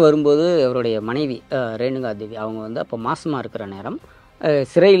சிறைக்கு வரும்போது அவருடைய மனைவி ரேணுகா தேவி அவங்க வந்து அப்போ மாசமாக இருக்கிற நேரம்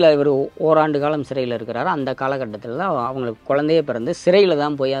சிறையில் இவர் ஓராண்டு காலம் சிறையில் இருக்கிறாரு. அந்த காலகட்டத்தில் தான் அவங்களுக்கு குழந்தையே பிறந்து சிறையில்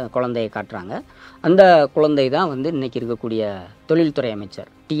தான் போய் அந்த குழந்தையை காட்டுறாங்க. அந்த குழந்தை தான் வந்து இன்றைக்கி இருக்கக்கூடிய தொழில்துறை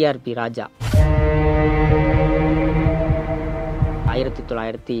அமைச்சர் டிஆர்பி ராஜா.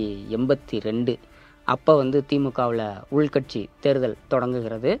 1982 அப்போ வந்து திமுகவில் உள்கட்சி தேர்தல்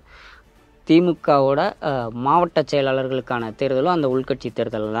தொடங்குகிறது. திமுகவோட மாவட்ட செயலாளர்களுக்கான தேர்தலும் அந்த உள்கட்சி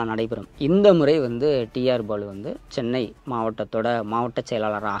தேர்தலெல்லாம் நடைபெறும். இந்த முறை வந்து டிஆர் பாலு வந்து சென்னை மாவட்டத்தோட மாவட்ட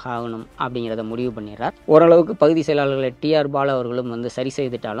செயலாளராக ஆகணும் அப்படிங்கிறத முடிவு பண்ணிடுறார். ஓரளவுக்கு பகுதி செயலாளர்களை டிஆர் பாலு அவர்களும் வந்து சரி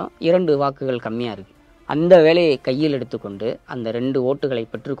செய்துட்டாலும் 2 வாக்குகள் கம்மியாக இருக்குது. அந்த வேலையை கையில் எடுத்துக்கொண்டு அந்த 2 ஓட்டுகளை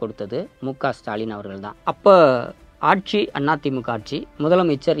பெற்றுக் கொடுத்தது MK ஸ்டாலின் அவர்கள் தான். அப்போ ஆட்சி அதிமுக ஆட்சி,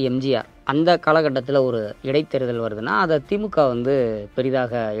 முதலமைச்சர் எம்ஜிஆர். அந்த காலகட்டத்தில் ஒரு இடைத்தேர்தல் வருதுன்னா அதை திமுக வந்து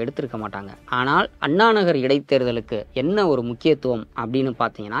பெரிதாக எடுத்திருக்க மாட்டாங்க. ஆனால் அண்ணாநகர் இடைத்தேர்தலுக்கு என்ன ஒரு முக்கியத்துவம் அப்படின்னு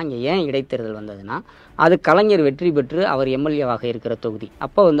பார்த்தீங்கன்னா, இங்கே ஏன் இடைத்தேர்தல் வந்ததுன்னா, அது கலைஞர் வெற்றி பெற்று அவர் எம்எல்ஏவாக இருக்கிற தொகுதி.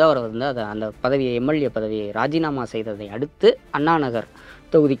 அப்போ வந்து அவர் வந்து அந்த பதவியை எம்எல்ஏ பதவியை ராஜினாமா செய்ததை அடுத்து அண்ணாநகர்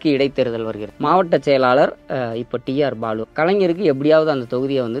தொகுதிக்கு இடைத்தேர்தல் வருகிறது. மாவட்ட செயலாளர் இப்போ டிஆர் பாலு. கலைஞருக்கு எப்படியாவது அந்த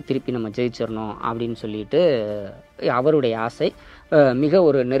தொகுதியை வந்து திருப்பி நம்ம ஜெயிச்சிடணும் அப்படின்னு சொல்லிட்டு அவருடைய ஆசை. மிக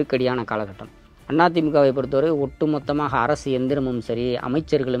ஒரு நெருக்கடியான காலகட்டம். அதிமுகவை பொறுத்தவரை ஒட்டுமொத்தமாக அரசு எந்திரமும் சரி,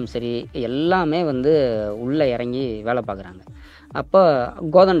 அமைச்சர்களும் சரி, எல்லாமே வந்து உள்ளே இறங்கி வேலை பார்க்குறாங்க. அப்போ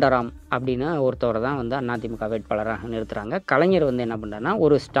கோதண்டராம் அப்படின்னு ஒருத்தவரை தான் வந்து அதிமுக வேட்பாளராக நிறுத்துகிறாங்க. கலைஞர் வந்து என்ன பண்ணுறாருன்னா,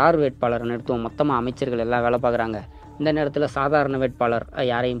 ஒரு ஸ்டார் வேட்பாளரை நிறுத்துவோம், மொத்தமாக அமைச்சர்கள் எல்லாம் வேலை பார்க்குறாங்க, இந்த நேரத்தில் சாதாரண வேட்பாளர்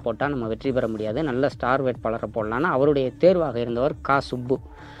யாரையும் போட்டால் நம்ம வெற்றி பெற முடியாது, நல்ல ஸ்டார் வேட்பாளரை போடலான்னு அவருடைய தேர்வாக இருந்தவர் சுப்பு.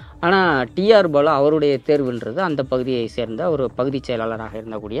 ஆனால் டிஆர் பாலு அவருடைய தேர்வுன்றது அந்த பகுதியை சேர்ந்த ஒரு பகுதி செயலாளராக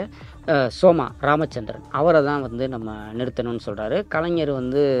இருந்தக்கூடிய சோமா ராமச்சந்திரன், அவரை தான் வந்து நம்ம நிறுத்தணும்னு சொல்கிறாரு. கலைஞர்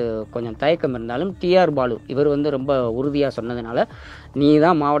வந்து கொஞ்சம் தயக்கம் இருந்தாலும் டிஆர் பாலு இவர் வந்து ரொம்ப உறுதியாக சொன்னதுனால, நீ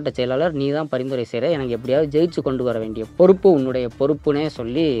தான் மாவட்ட செயலாளர், நீ தான் பரிந்துரை செய்கிற, எனக்கு எப்படியாவது ஜெயிச்சு கொண்டு வர வேண்டிய பொறுப்பு உன்னுடைய பொறுப்புனே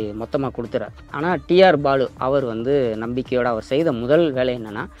சொல்லி மொத்தமாக கொடுத்துறார். ஆனால் டிஆர் பாலு அவர் வந்து நம்பிக்கையோடு அவர் செய்த முதல் வேலை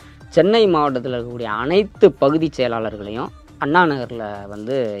என்னென்னா, சென்னை மாவட்டத்தில் இருக்கக்கூடிய அனைத்து பகுதி செயலாளர்களையும் அண்ணாநகரில்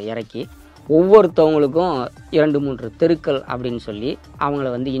வந்து இறக்கி ஒவ்வொருத்தவங்களுக்கும் 2-3 தெருக்கள் அப்படின்னு சொல்லி அவங்கள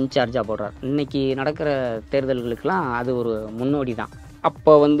வந்து இன்சார்ஜாக போடுறார். இன்றைக்கி நடக்கிற தேர்தல்களுக்கெல்லாம் அது ஒரு முன்னோடி தான்.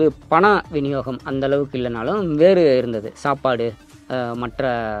 அப்போ வந்து பண விநியோகம் அந்த அளவுக்கு இல்லைனாலும் வேறு இருந்தது, சாப்பாடு, மற்ற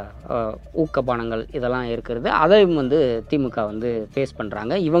ஊக்கப்பானங்கள் இதெல்லாம் இருக்கிறது. அதையும் வந்து திமுக வந்து ஃபேஸ்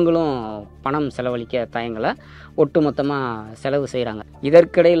பண்ணுறாங்க. இவங்களும் பணம் செலவழிக்க தயங்கலை, ஒட்டுமொத்தமாக செலவு செய்கிறாங்க.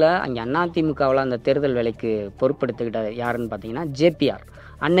 இதற்கிடையில் அங்கே அதிமுகவில் அந்த தேர்தல் வேலைக்கு பொறுப்பெடுத்துக்கிட்ட யாருன்னு பார்த்தீங்கன்னா ஜேபிஆர்.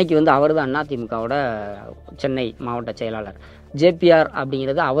 அன்னைக்கு வந்து அவர் தான் அதிமுகவோட சென்னை மாவட்ட செயலாளர். ஜேபிஆர்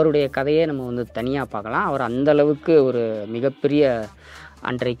அப்படிங்கிறது அவருடைய கதையே நம்ம வந்து தனியாக பார்க்கலாம். அவர் அந்தளவுக்கு ஒரு மிகப்பெரிய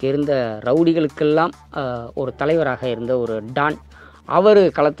அன்றைக்கு இருந்த ரவுடிகளுக்கெல்லாம் ஒரு தலைவராக இருந்த ஒரு டான். அவர்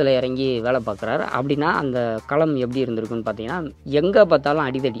களத்தில் இறங்கி வேலை பார்க்குறாரு. அப்படின்னா அந்த களம் எப்படி இருந்திருக்குன்னு பார்த்தீங்கன்னா, எங்கே பார்த்தாலும்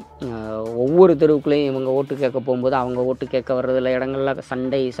அடிதடி. ஒவ்வொரு தெருவுக்குள்ளேயும் இவங்க ஓட்டு கேட்க போகும்போது அவங்க ஓட்டு கேட்க வர்றதில் இடங்களில்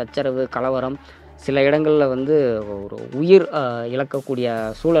சண்டை, சச்சரவு, கலவரம், சில இடங்களில் வந்து ஒரு உயிர் இழக்கக்கூடிய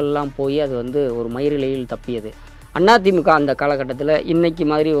சூழல்லாம் போய் அது வந்து ஒரு மயிரிழையில் தப்பியது. அதிமுக அந்த காலகட்டத்தில் இன்றைக்கி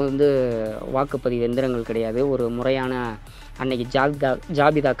மாதிரி வந்து வாக்குப்பதிவு எந்திரங்கள் கிடையாது, ஒரு முறையான அன்றைக்கி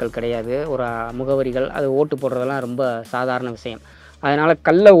ஜாபிதாக்கள் கிடையாது, ஒரு முகவரிகள், அது ஓட்டு போடுறதெல்லாம் ரொம்ப சாதாரண விஷயம். அதனால்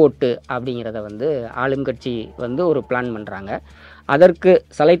கள்ள ஓட்டு அப்படிங்கிறத வந்து ஆளுங்கட்சி வந்து ஒரு பிளான் பண்ணுறாங்க. அதற்கு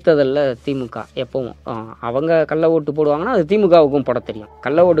சளைத்ததில் திமுக எப்பவும் அவங்க கள்ள ஓட்டு போடுவாங்கன்னா அது திமுகவுக்கும் போட தெரியும்.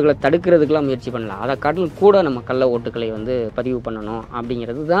 கள்ள ஓட்டுகளை தடுக்கிறதுக்கெலாம் முயற்சி பண்ணலாம், அதை காட்டிலும் கூட நம்ம கள்ள ஓட்டுகளை வந்து பதிவு பண்ணணும்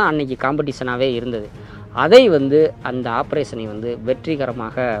அப்படிங்கிறது தான் அன்றைக்கி காம்படிஷனாகவே இருந்தது. அதை வந்து அந்த ஆப்ரேஷனை வந்து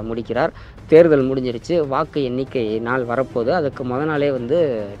வெற்றிகரமாக முடிக்கிறார். தேர்தல் முடிஞ்சிருச்சு, வாக்கு எண்ணிக்கை நாள் வரப்போகுது. அதுக்கு நாளே வந்து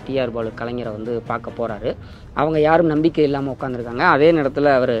டிஆர் பாலு கலைஞரை வந்து பார்க்க போகிறாரு. அவங்க யாரும் நம்பிக்கை இல்லாமல் உட்காந்துருக்காங்க. அதே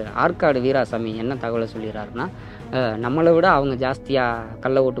நேரத்தில் அவர் ஆற்காடு வீராசாமி என்ன தகவலை சொல்லிடுறாருன்னா, நம்மளை விட அவங்க ஜாஸ்தியாக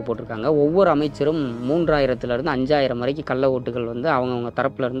கள்ள ஓட்டு போட்டிருக்காங்க, ஒவ்வொரு அமைச்சரும் 3000-லேருந்து 5000 வரைக்கும் கள்ள ஓட்டுகள் வந்து அவங்கவுங்க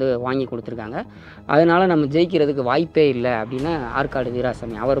தரப்புலேருந்து வாங்கி கொடுத்துருக்காங்க, அதனால் நம்ம ஜெயிக்கிறதுக்கு வாய்ப்பே இல்லை அப்படின்னு ஆற்காடு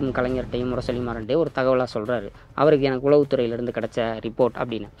வீராசாமி அவரும் கலைஞர்கிட்டையும் முரசொலிமாரன்ட்டையும் ஒரு தகவலாக சொல்கிறாரு. அவருக்கு எனக்கு உளவுத்துறையிலேருந்து கிடைச்ச ரிப்போர்ட்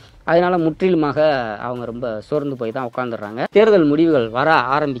அப்படின்னு. அதனால் முற்றிலுமாக அவங்க ரொம்ப சோர்ந்து போய் தான் உட்காந்துடுறாங்க. தேர்தல் முடிவுகள் வர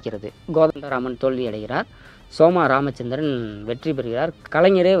ஆரம்பிக்கிறது. கோதண்டராமன் தோல்வி அடைகிறார், சோமா ராமச்சந்திரன் வெற்றி பெறுகிறார்.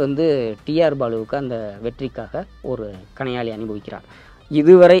 கலைஞரே வந்து டிஆர் பாலுவுக்கு அந்த வெற்றிக்காக ஒரு கணையாளி அனுபவிக்கிறார்.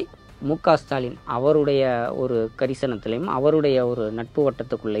 இதுவரை MK ஸ்டாலின் அவருடைய ஒரு கரிசனத்திலையும் அவருடைய ஒரு நட்பு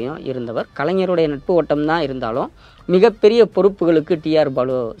வட்டத்துக்குள்ளேயும் இருந்தவர். கலைஞருடைய நட்பு வட்டம் தான் இருந்தாலும் மிகப்பெரிய பொறுப்புகளுக்கு டிஆர்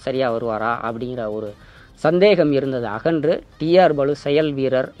பாலு சரியாக வருவாரா அப்படிங்கிற ஒரு சந்தேகம் இருந்தது அகன்று டிஆர் பாலு செயல்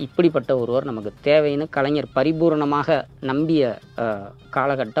வீரர், இப்படிப்பட்ட ஒருவர் நமக்கு தேவைன்னு கலைஞர் பரிபூர்ணமாக நம்பிய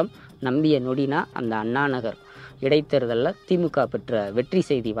காலகட்டம், நம்பிய நொடினா அந்த அண்ணாநகர் இடைத்தேர்தலில் திமுக பெற்ற வெற்றி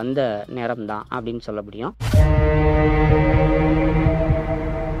செய்தி வந்த நேரம்தான் அப்படின்னு சொல்ல முடியும்.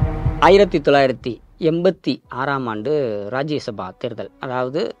 1986ஆம் ஆண்டு ராஜ்யசபா தேர்தல்,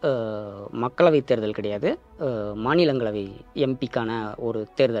 அதாவது மக்களவை தேர்தல் கிடையாது, மாநிலங்களவை எம்பிக்கான ஒரு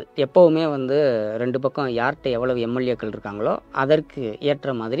தேர்தல். எப்போவுமே வந்து ரெண்டு பக்கம் யார்கிட்ட எவ்வளவு எம்எல்ஏக்கள் இருக்காங்களோ அதற்கு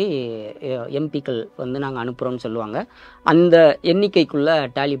ஏற்ற மாதிரி எம்பிக்கள் வந்து நாங்கள் அனுப்புகிறோம்னு சொல்லுவாங்க. அந்த எண்ணிக்கைக்குள்ளே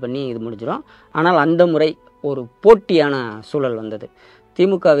டேலி பண்ணி இது முடிஞ்சிடும். ஆனால் அந்த முறை ஒரு போட்டியான சூழல் வந்தது.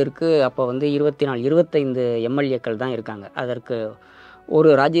 திமுகவிற்கு அப்போ வந்து 25 எம்எல்ஏக்கள் தான் இருக்காங்க. அதற்கு ஒரு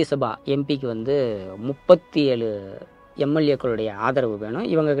ராஜ்யசபா எம்பிக்கு வந்து 37 எம்எல்ஏக்களுடைய ஆதரவு வேணும்.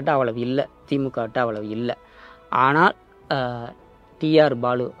 இவங்கக்கிட்ட அவ்வளவு இல்லை, திமுககிட்ட அவ்வளவு இல்லை. ஆனால் R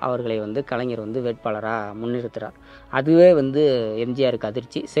பாலு அவர்களை வந்து கலைஞர் வந்து வேட்பாளராக முன்னிறுத்துறார். அதுவே வந்து எம்ஜிஆருக்கு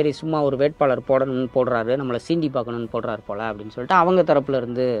அதிர்ச்சி. சரி, சும்மா ஒரு வேட்பாளர் போடணும்னு போடுறாரு, நம்மளை சீண்டி பார்க்கணுன்னு போடுறாரு போல் அப்படின்னு சொல்லிட்டு அவங்க தரப்புல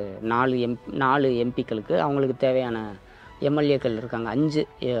இருந்து 4 எம்பிக்களுக்கு அவங்களுக்கு தேவையான எம்எல்ஏக்கள் இருக்காங்க. 5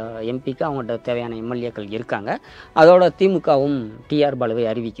 எம்பிக்கு அவங்கள்ட்ட தேவையான எம்எல்ஏக்கள் இருக்காங்க. அதோட திமுகவும் R பாலுவை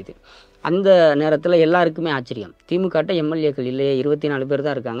அறிவிக்குது. அந்த நேரத்தில் எல்லாருக்குமே ஆச்சரியம், திமுகட்ட எம்எல்ஏக்கள் இல்லையே, 24 பேர்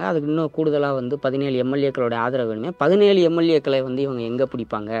தான் இருக்காங்க, அதுக்கு இன்னும் கூடுதலாக வந்து 17 எம்எல்ஏக்களோட ஆதரவு வேணுமே, 17 எம்எல்ஏக்களை வந்து இவங்க எங்கே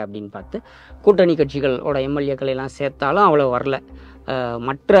பிடிப்பாங்க அப்படின்னு பார்த்து கூட்டணி கட்சிகளோட எம்எல்ஏக்களை எல்லாம் சேர்த்தாலும் அவ்வளோ வரல.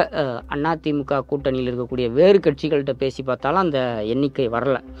 மற்ற அதிமுக கூட்டணியில் இருக்கக்கூடிய வேறு கட்சிகள்கிட்ட பேசி பார்த்தாலும் அந்த எண்ணிக்கை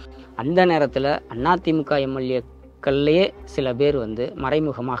வரல. அந்த நேரத்தில் அதிமுக எம்எல்ஏக்கள்லேயே சில பேர் வந்து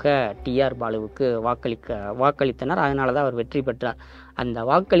மறைமுகமாக R பாலுவுக்கு வாக்களித்தனர். அதனால தான் அவர் வெற்றி பெற்றார். அந்த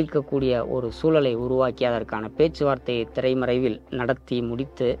வாக்களிக்கக்கூடிய ஒரு சூழலை உருவாக்கி அதற்கான பேச்சுவார்த்தையை திரைமறைவில் நடத்தி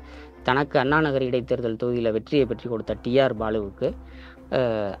முடித்து தனக்கு அண்ணாநகர் இடைத்தேர்தல் தொகுதியில் வெற்றியை பெற்று கொடுத்த R பாலுவுக்கு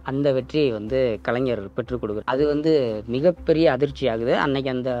அந்த வெற்றியை வந்து கலைஞர் பெற்றுக் கொடுக்குறார். அது வந்து மிகப்பெரிய அதிர்ச்சி ஆகுது. அன்னைக்கு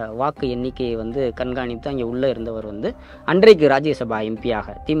அந்த வாக்கு எண்ணிக்கையை வந்து கண்காணித்து அங்கே உள்ளே இருந்தவர் வந்து அன்றைக்கு ராஜ்யசபா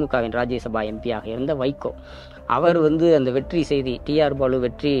எம்பியாக, திமுகவின் ராஜ்யசபா எம்பியாக இருந்த வைகோ. அவர் வந்து அந்த வெற்றி செய்தி, R பாலு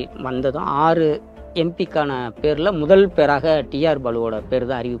வெற்றி வந்ததும் 6 எம்பிக்கான பேரில் முதல் பேராக R பாலுவோட பேர்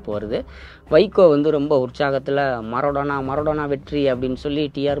தான் அறிவிப்பு வருது. வைகோ வந்து ரொம்ப உற்சாகத்தில் மரடோனா வெற்றி அப்படின்னு சொல்லி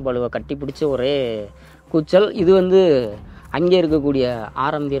R பாலுவை கட்டி பிடிச்சி ஒரே கூச்சல். இது வந்து அங்கே இருக்கக்கூடிய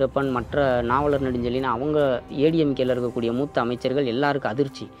RM வீரப்பன், மற்ற நாவலர் நெடுஞ்செழியன், அவங்க ஏடிஎம்கேல இருக்கக்கூடிய மூத்த அமைச்சர்கள் எல்லாருக்கும்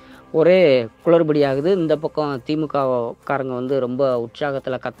அதிர்ச்சி, ஒரே குளறுபடியாகுது. இந்த பக்கம் திமுகக்காரங்க வந்து ரொம்ப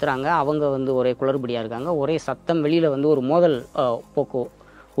உற்சாகத்தில் கத்துறாங்க, அவங்க வந்து ஒரே குளறுபடியாக இருக்காங்க. ஒரே சத்தம், வெளியில் வந்து ஒரு மோதல் போக்கு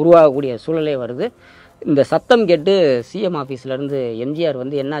உருவாகக்கூடிய சூழலே வருது. இந்த சத்தம் கேட்டு சிஎம் ஆஃபீஸ்லேருந்து எம்ஜிஆர்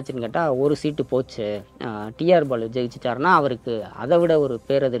வந்து என்னாச்சுன்னு கேட்டால், ஒரு சீட்டு போச்சு, R பாலு ஜெயிச்சிட்டாருன்னா அவருக்கு அதை விட ஒரு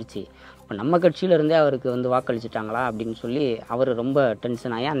பேரதிர்ச்சி, இப்போ நம்ம கட்சியிலேருந்தே அவருக்கு வந்து வாக்களிச்சிட்டாங்களா அப்படின்னு சொல்லி அவர் ரொம்ப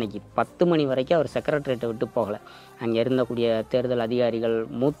டென்ஷன் ஆகி அன்றைக்கி 10 மணி வரைக்கும் அவர் செக்ரட்டரியேட்டை விட்டு போகலை. அங்கே இருந்தக்கூடிய தேர்தல் அதிகாரிகள்,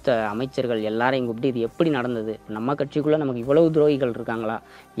 மூத்த அமைச்சர்கள் எல்லாரையும் கூப்பிட்டு இது எப்படி நடந்தது, நம்ம கட்சிக்குள்ளே நமக்கு இவ்வளவு துரோகிகள் இருக்காங்களா,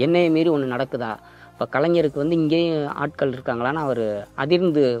 என்னையை மீறி ஒன்று நடக்குதா, இப்போ கலைஞருக்கு வந்து இங்கேயும் ஆட்கள் இருக்காங்களான்னு அவர்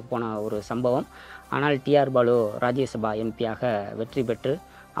அதிர்ந்து போன ஒரு சம்பவம். ஆனால் R பாலு ராஜ்யசபா எம்பியாக வெற்றி பெற்று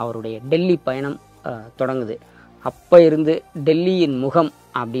அவருடைய டெல்லி பயணம் தொடங்குது. அப்போ இருந்து டெல்லியின் முகம்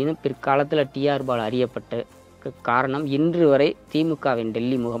அப்படின்னு பிற்காலத்தில் R பாலு அறியப்பட்டு காரணம், இன்று வரை திமுகவின்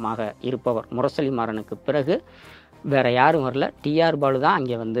டெல்லி முகமாக இருப்பவர் முரசொலி மாறனுக்கு பிறகு வேற யாரும் வரல, R பாலு தான்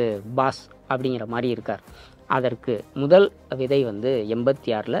அங்கே வந்து பாஸ் அப்படிங்கிற மாதிரி இருக்கார். அதற்கு முதல் விதை வந்து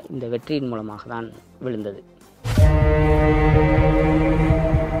 86 இந்த வெற்றியின் மூலமாக தான் விழுந்தது.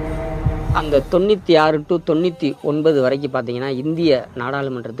 அந்த 96 to 99 வரைக்கும் பார்த்தீங்கன்னா இந்திய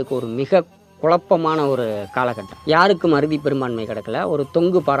நாடாளுமன்றத்துக்கு ஒரு மிக குழப்பமான ஒரு காலகட்டம். யாருக்கும் அறுதி பெரும்பான்மை கிடக்கல, ஒரு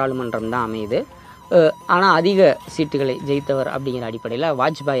தொங்கு பாராளுமன்றம் தான் அமையுது. ஆனால் அதிக சீட்டுகளை ஜெயித்தவர் அப்படிங்கிற அடிப்படையில்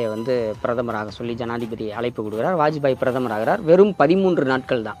வாஜ்பாயை வந்து பிரதமராக சொல்லி ஜனாதிபதி அழைப்பு கொடுக்குறார். வாஜ்பாய் பிரதமராகிறார். வெறும் 13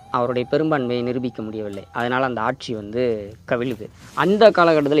 நாட்கள் தான், அவருடைய பெரும்பான்மையை நிரூபிக்க முடியவில்லை. அதனால் அந்த ஆட்சி வந்து கவிழுது. அந்த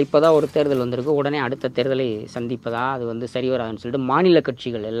காலகட்டத்தில் இப்போ தான் ஒரு தேர்தல் வந்திருக்கு, உடனே அடுத்த தேர்தலை சந்திப்பதா அது வந்து சரி வராதுன்னு சொல்லிட்டு மாநில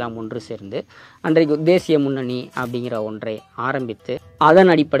கட்சிகள் எல்லாம் ஒன்று சேர்ந்து அன்றைக்கு தேசிய முன்னணி அப்படிங்கிற ஒன்றை ஆரம்பித்து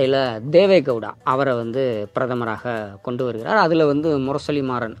அதன் அடிப்படையில் தேவேகவுடா அவரை வந்து பிரதமராக கொண்டு வருகிறார். அதில் வந்து முரசொலி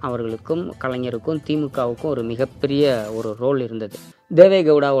மாறன் அவர்களுக்கும் கலைஞருக்கும் திமுகவுக்கும் ஒரு மிகப்பெரிய ஒரு ரோல் இருந்தது.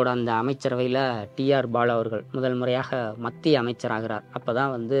 தேவேகவுடாவோட அந்த அமைச்சரவையில் R பாலு அவர்கள் முதல் முறையாக மத்திய அமைச்சராகிறார். அப்போ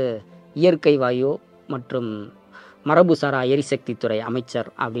தான் வந்து இயற்கை வாயு மற்றும் மரபுசாரா எரிசக்தி துறை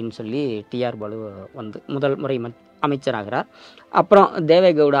அமைச்சர் அப்படின்னு சொல்லி R பாலு வந்து முதல் முறை அமைச்சராகிறார். அப்புறம்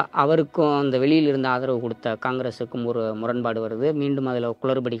தேவேகவுடா அவருக்கும் அந்த வெளியில் இருந்த ஆதரவு கொடுத்த காங்கிரஸுக்கும் ஒரு முரண்பாடு வருது, மீண்டும் அதில்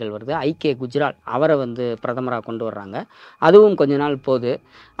குளறுபடிகள் வருது. ஐக்கிய குஜரால் அவரை வந்து பிரதமராக கொண்டு வர்றாங்க. அதுவும் கொஞ்ச நாள் போது.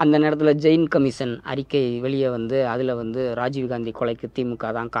 அந்த நேரத்தில் ஜெயின் கமிஷன் அறிக்கை வெளியே வந்து அதில் வந்து ராஜீவ்காந்தி கொலைக்கு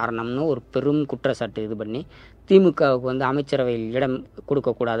திமுக தான் காரணம்னு ஒரு பெரும் குற்றச்சாட்டு இது பண்ணி திமுகவுக்கு வந்து அமைச்சரவையில் இடம்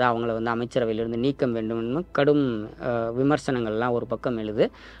கொடுக்கக்கூடாது, அவங்கள வந்து அமைச்சரவையிலிருந்து நீக்கம் வேண்டும்னு கடும் விமர்சனங்கள்லாம் ஒரு பக்கம் எழுது.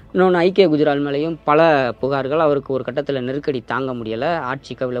 இன்னொன்று ஐக்கிய குஜரால் மேலேயும் பல புகார்கள். அவருக்கு ஒரு கட்டத்தில் நெருக்கடி தாங்க முடியலை,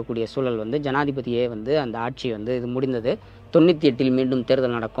 ஆட்சி கவிழக்கூடிய சூழல் வந்து ஜனாதிபதியே வந்து அந்த ஆட்சி வந்து இது முடிந்தது. 98 மீண்டும்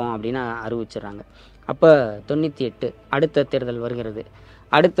தேர்தல் நடக்கும் அப்படின்னு அறிவிச்சிடுறாங்க. அப்போ 98 அடுத்த தேர்தல் வருகிறது.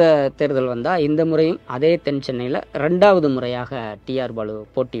 அடுத்த தேர்தல் வந்தால் இந்த முறையும் அதே தென் சென்னையில் 2வது முறையாக டிஆர் பாலு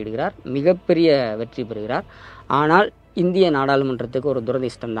போட்டியிடுகிறார். மிகப்பெரிய வெற்றி பெறுகிறார். ஆனால் இந்திய நாடாளுமன்றத்துக்கு ஒரு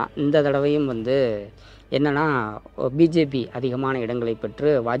துரதிர்ஷ்டம் தான். இந்த தடவையும் வந்து என்னன்னா பிஜேபி அதிகமான இடங்களை பெற்று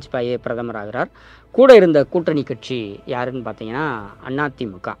வாஜ்பாயே பிரதமராகிறார். கூட இருந்த கூட்டணி கட்சி யாருன்னு பார்த்தீங்கன்னா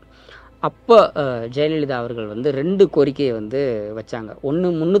அதிமுக. அப்போ ஜெயலலிதா அவர்கள் வந்து 2 கோரிக்கையை வந்து வச்சாங்க. ஒன்று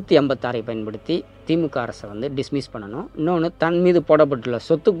 356 பயன்படுத்தி திமுக அரசை வந்து டிஸ்மிஸ் பண்ணணும். இன்னொன்று தன் மீது போடப்பட்டுள்ள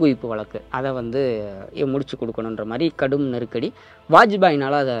சொத்து குவிப்பு வழக்கு அதை வந்து முடிச்சு கொடுக்கணுன்ற மாதிரி கடும் நெருக்கடி.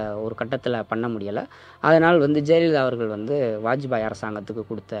 வாஜ்பாயினால் அதை ஒரு கட்டத்தில் பண்ண முடியலை. அதனால் வந்து ஜெயலலிதா அவர்கள் வந்து வாஜ்பாய் அரசாங்கத்துக்கு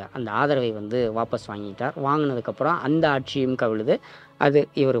கொடுத்த அந்த ஆதரவை வந்து வாபஸ் வாங்கிட்டார். வாங்கினதுக்கப்புறம் அந்த ஆட்சியும் கவிழுது. அது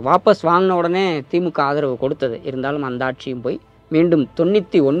இவர் வாபஸ் வாங்கின உடனே திமுக ஆதரவு கொடுத்தது. இருந்தாலும் அந்த ஆட்சியும் போய் மீண்டும்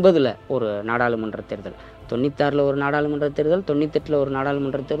 99 ஒரு நாடாளுமன்ற தேர்தல், 96 ஒரு நாடாளுமன்ற தேர்தல், 98 ஒரு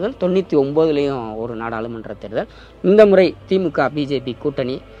நாடாளுமன்ற தேர்தல், 99 ஒரு நாடாளுமன்ற தேர்தல். இந்த முறை திமுக பிஜேபி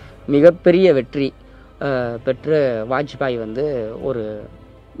கூட்டணி மிகப்பெரிய வெற்றி பெற்று வாஜ்பாய் வந்து ஒரு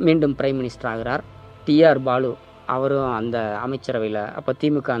மீண்டும் பிரைம் மினிஸ்டர் ஆகிறார். டிஆர் பாலு அவரும் அந்த அமைச்சரவையில், அப்போ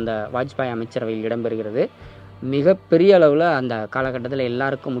திமுக அந்த வாஜ்பாய் அமைச்சரவையில் இடம்பெறுகிறது. மிகப்பெரிய அளவில் அந்த காலகட்டத்தில்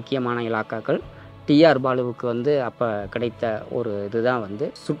எல்லாருக்கும் முக்கியமான இலாக்காக்கள். டிஆர் பாலுவுக்கு வந்து அப்போ கிடைத்த ஒரு இதுதான் வந்து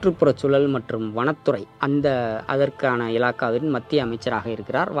சுற்றுப்புறச் சூழல் மற்றும் வனத்துறை. அதற்கான இலாக்காவின் மத்திய அமைச்சராக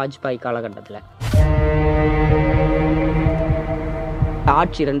இருக்கிறார் வாஜ்பாய் காலகட்டத்தில்.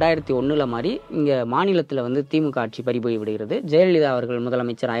 ஆட்சி 2001 மாதிரி இங்கே மாநிலத்தில் வந்து திமுக ஆட்சி பறிபோய் விடுகிறது. ஜெயலலிதா அவர்கள்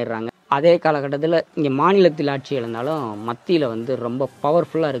முதலமைச்சர் ஆயிடுறாங்க. அதே காலகட்டத்தில் இங்கே மாநிலத்தில் ஆட்சி இழந்தாலும் மத்தியில் வந்து ரொம்ப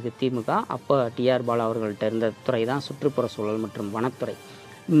பவர்ஃபுல்லாக இருக்குது திமுக. அப்போ டிஆர் பாலு அவர்கள்ட்ட இருந்த துறை தான் சுற்றுப்புற சூழல் மற்றும் வனத்துறை.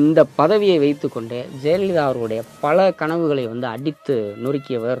 இந்த பதவியை வைத்து கொண்டே ஜெயலலிதா அவர்களுடைய பல கனவுகளை வந்து அடித்து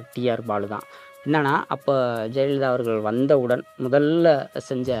நொறுக்கியவர் டிஆர் பாலு தான். என்னன்னா, அப்போ ஜெயலலிதா அவர்கள் வந்தவுடன் முதல்ல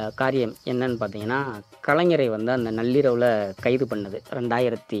செஞ்ச காரியம் என்னன்னு பார்த்தீங்கன்னா, கலைஞரை வந்து அந்த நள்ளிரவில் கைது பண்ணது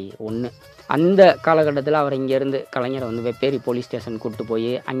 2001. அந்த காலகட்டத்தில் அவர் இங்கேருந்து கலைஞரை வந்து வெப்பேரி போலீஸ் ஸ்டேஷன் கூப்பிட்டு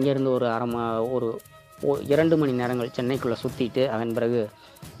போய் அங்கேருந்து ஒரு 2 மணி நேரங்கள் சென்னைக்குள்ளே சுற்றிட்டு அதன் பிறகு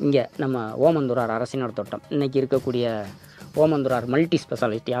இங்கே நம்ம ஓமந்தூரார் அரசினர் தோட்டம், இன்றைக்கி இருக்கக்கூடிய ஓமந்தூரார் மல்டி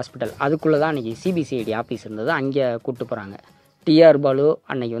ஸ்பெஷாலிட்டி ஹாஸ்பிட்டல், அதுக்குள்ளே தான் அன்றைக்கி சிபிசிஐடி ஆஃபீஸ் இருந்தது. அங்கே கூப்பிட்டு போகிறாங்க. டிஆர் பாலு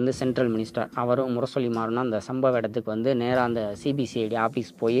அன்னைக்கு வந்து சென்ட்ரல் மினிஸ்டர், அவரும் முரசொலி மாறனும் அந்த சம்பவ இடத்துக்கு வந்து நேராக அந்த சிபிசிஐடி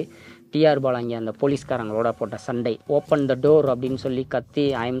ஆஃபீஸ் போய் டிஆர் பாலு அங்கே அந்த போலீஸ்காரங்களோட போட்ட சண்டை, ஓப்பன் த டோர் அப்படின்னு சொல்லி கத்தி,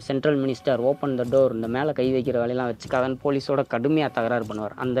 I am central minister, open the door, இந்த மேலே கை வைக்கிற வேலையெல்லாம் வச்சுக்காதன்னு போலீஸோட கடுமையாக தகராறு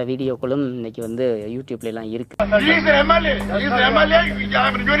பண்ணுவார். அந்த வீடியோக்களும் இன்னைக்கு வந்து யூடியூப்லாம் இருக்கு.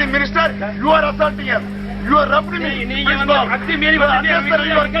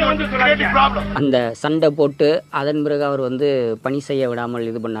 அந்த சண்டை போட்டு அதன் பிறகு அவர் வந்து பணி செய்ய விடாமல்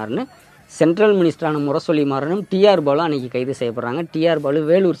இது பண்ணாருன்னு சென்ட்ரல் மினிஸ்டரான முரசொலி மாறனும் டிஆர் பாலு அன்னைக்கு கைது செய்யப்படுறாங்க. டிஆர் பாலு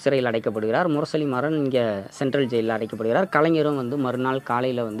வேலூர் சிறையில் அடைக்கப்படுகிறார். முரசொலி மாறன் இங்கே சென்ட்ரல் ஜெயிலில் அடைக்கப்படுகிறார். கலைஞரும் வந்து மறுநாள்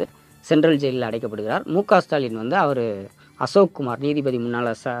காலையில் வந்து சென்ட்ரல் ஜெயிலில் அடைக்கப்படுகிறார். MK ஸ்டாலின் வந்து அவர் அசோக் குமார் நீதிபதி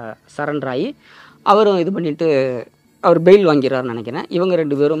முன்னால் சரண்டர் ஆகி அவரும் இது பண்ணிட்டு அவர் பெயில் வாங்கிறார்னு நினைக்கிறேன். இவங்க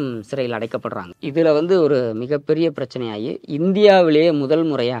 2 பேரும் சிறையில் அடைக்கப்படுறாங்க. இதில் வந்து ஒரு மிகப்பெரிய பிரச்சனையாகி இந்தியாவிலேயே முதல்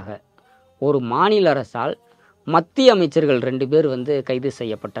முறையாக ஒரு மாநில அரசால் மத்திய அமைச்சர்கள் 2 பேர் வந்து கைது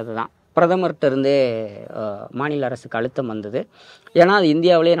செய்யப்பட்டது தான். பிரதமர்கிட்ட இருந்தே மாநில அரசுக்கு அழுத்தம் வந்தது. ஏன்னா அது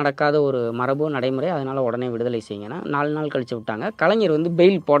இந்தியாவிலே நடக்காத ஒரு மரபு நடைமுறை. அதனால் உடனே விடுதலை செய்யுங்கன்னா 4 நாள் கழித்து விட்டாங்க. கலைஞர் வந்து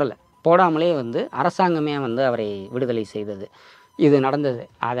பெயில் போடாமலே வந்து அரசாங்கமே வந்து அவரை விடுதலை செய்தது. இது நடந்தது.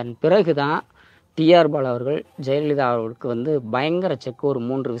 அதன் பிறகு தான் டிஆர் பாலு அவர்கள் ஜெயலலிதா அவர்களுக்கு வந்து பயங்கர செக் ஒரு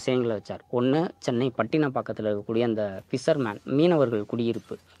 3 விஷயங்களை வச்சார். ஒன்று, சென்னை பட்டினப்பாக்கத்தில் இருக்கக்கூடிய அந்த ஃபிஷர்மேன் மீனவர்கள்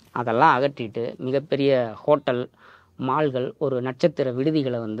குடியிருப்பு அதெல்லாம் அகற்றிட்டு மிகப்பெரிய ஹோட்டல், மால்கள், ஒரு நட்சத்திர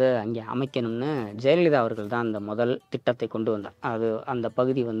விடுதிகளை வந்து அங்கே அமைக்கணும்னு ஜெயலலிதா அவர்கள் தான் அந்த முதல் திட்டத்தை கொண்டு வந்தார். அது அந்த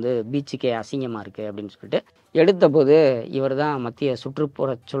பகுதி வந்து பீச்சுக்கே அசிங்கமாக இருக்குது அப்படின்னு சொல்லிட்டு எடுத்தபோது இவர் தான் மத்திய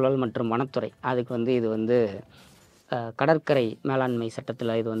சுற்றுப்புற சூழல் மற்றும் வனத்துறை, அதுக்கு வந்து இது வந்து கடற்கரை மேலாண்மை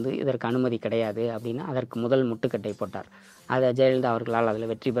சட்டத்தில் இது வந்து இதற்கு அனுமதி கிடையாது அப்படின்னு அதற்கு முதல் முட்டுக்கட்டை போட்டார். அதை ஜெயலலிதா அவர்களால் அதில்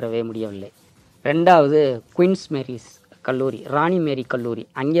வெற்றி பெறவே முடியவில்லை. 2வது, குயின்ஸ் மேரிஸ் கல்லூரி, ராணி மேரி கல்லூரி,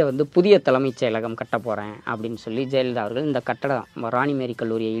 அங்கே வந்து புதிய தலைமைச் செயலகம் கட்ட போகிறேன் அப்படின்னு சொல்லி ஜெயலலிதா அவர்கள் இந்த கட்டடம் ராணி மேரி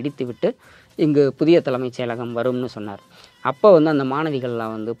கல்லூரியை இடித்து விட்டு இங்கு புதிய தலைமைச் செயலகம் வரும்னு சொன்னார். அப்போ வந்து அந்த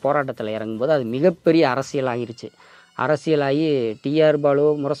மாணவிகள்லாம் வந்து போராட்டத்தில் இறங்கும்போது அது மிகப்பெரிய அரசியலாகி டிஆர் பாலு,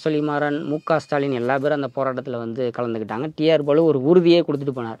 முரசொலி மாறன், MK ஸ்டாலின் எல்லா பேரும் அந்த போராட்டத்தில் வந்து கலந்துக்கிட்டாங்க. டிஆர் பாலு ஒரு உறுதியே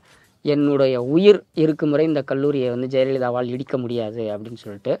கொடுத்துட்டு போனார், என்னுடைய உயிர் இருக்கும் முறை இந்த கல்லூரியை வந்து ஜெயலலிதாவால் இடிக்க முடியாது அப்படின்னு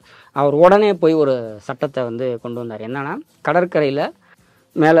சொல்லிட்டு அவர் உடனே போய் ஒரு சட்டத்தை வந்து கொண்டு வந்தார். என்னன்னா, கடற்கரையில்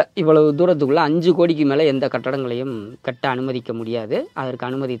மேலே இவ்வளவு தூரத்துக்குள்ளே 5 கோடிக்கு மேலே எந்த கட்டடங்களையும் கட்ட அனுமதிக்க முடியாது, அதற்கு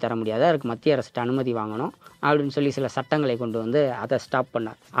அனுமதி தர முடியாது, அதற்கு மத்திய அரசு அனுமதி வாங்கணும் அப்படின்னு சொல்லி சில சட்டங்களை கொண்டு வந்து அதை ஸ்டாப்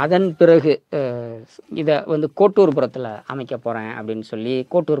பண்ணார். அதன் பிறகு இதை வந்து கோட்டூர்புரத்தில் அமைக்க போகிறேன் அப்படின்னு சொல்லி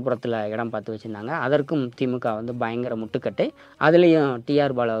கோட்டூர்புரத்தில் இடம் பார்த்து வச்சுருந்தாங்க. அதற்கும் திமுக வந்து பயங்கர முட்டுக்கட்டை. அதுலேயும்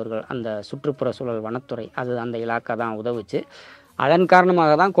டிஆர் பாலு அவர்கள் அந்த சுற்றுப்புற சூழல் வனத்துறை அது அந்த இலாக்கா தான் உதவுச்சு. அதன்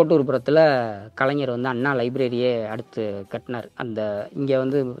காரணமாக தான் கோட்டூர்புரத்தில் கலைஞர் வந்து அண்ணா லைப்ரரியே அடுத்து கட்டினார். அந்த இங்கே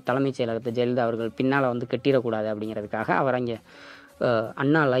வந்து தலைமைச் செயலகத்தை ஜெயலலிதா அவர்கள் பின்னால் வந்து கட்டிடக்கூடாது அப்படிங்கிறதுக்காக அவர் அங்கே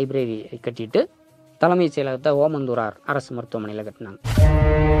அண்ணா லைப்ரரி கட்டிட்டு தலைமைச் செயலகத்தை ஓமந்தூரார் அரசு மருத்துவமனையில் கட்டினாங்க.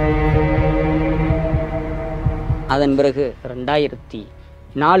 அதன் பிறகு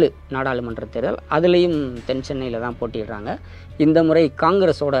 2004 நாடாளுமன்ற தேர்தல், அதுலேயும் தென் சென்னையில் தான் போட்டிடுறாங்க. இந்த முறை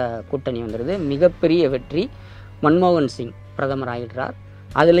காங்கிரஸோட கூட்டணி வந்துடுது. மிகப்பெரிய வெற்றி. மன்மோகன் சிங் பிரதமர் ஆகிடுறார்.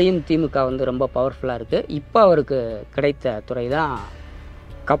 அதுலேயும் திமுக வந்து ரொம்ப பவர்ஃபுல்லாக இருக்குது. இப்போ அவருக்கு கிடைத்த துறை தான்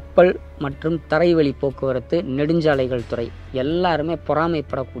கப்பல் மற்றும் தரைவழி போக்குவரத்து, நெடுஞ்சாலைகள் துறை. எல்லாருமே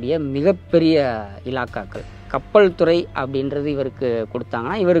பொறாமைப்படக்கூடிய மிகப்பெரிய இலாக்காக்கள். கப்பல் துறை அப்படின்றது இவருக்கு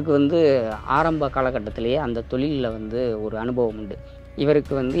கொடுத்தாங்கன்னா இவருக்கு வந்து ஆரம்ப காலகட்டத்திலேயே அந்த தொழிலில் வந்து ஒரு அனுபவம் உண்டு.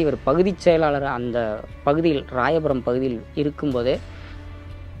 இவருக்கு வந்து இவர் பகுதி செயலாளர் அந்த பகுதியில் ராயபுரம் பகுதியில் இருக்கும்போதே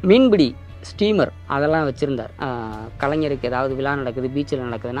மீன்பிடி ஸ்டீமர் அதெல்லாம் வச்சுருந்தார். கலைஞருக்கு ஏதாவது விழா நடக்குது, பீச்சில்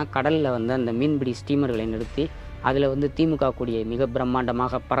நடக்குதுன்னா கடலில் வந்து அந்த மீன்பிடி ஸ்டீமர்களை நிறுத்தி அதில் வந்து திமுக கொடியை மிக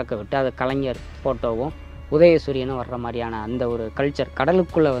பிரம்மாண்டமாக பறக்க விட்டு அதை கலைஞர் ஃபோட்டோவும் உதயசூரியனும் வர்ற மாதிரியான அந்த ஒரு கல்ச்சர்,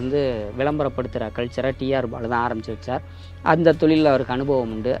 கடலுக்குள்ளே வந்து விளம்பரப்படுத்துகிற கல்ச்சரை டிஆர் பாலு தான் ஆரம்பித்து வச்சார். அந்த தொழிலில் அவருக்கு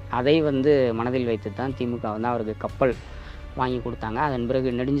அனுபவம் உண்டு. அதை வந்து மனதில் வைத்து தான் திமுக வந்து அவருக்கு கப்பல் வாங்கி கொடுத்தாங்க. அதன் பிறகு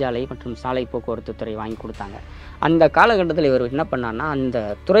நெடுஞ்சாலை மற்றும் சாலை போக்குவரத்து துறை வாங்கி கொடுத்தாங்க. அந்த காலகட்டத்தில் இவர் என்ன பண்ணார்னா அந்த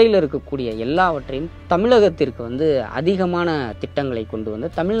துறையில் இருக்கக்கூடிய எல்லாவற்றையும் தமிழகத்திற்கு வந்து அதிகமான திட்டங்களை கொண்டு வந்து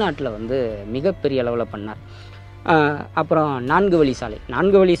தமிழ்நாட்டில் வந்து மிகப்பெரிய அளவில் பண்ணார். அப்புறம் 4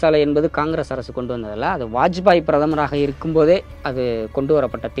 வழி சாலை என்பது காங்கிரஸ் அரசு கொண்டு வந்ததில்ல, அது வாஜ்பாய் பிரதமராக இருக்கும்போதே அது கொண்டு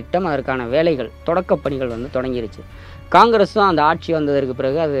வரப்பட்ட திட்டம். அதற்கான வேலைகள் தொடக்கப் பணிகள் வந்து தொடங்கிருச்சு. காங்கிரஸும் அந்த ஆட்சி வந்ததற்கு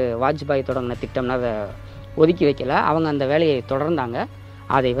பிறகு அது வாஜ்பாய் தொடங்கின திட்டம்னா அதை ஒதுக்கி வைக்கல, அவங்க அந்த வேலையை தொடர்ந்தாங்க.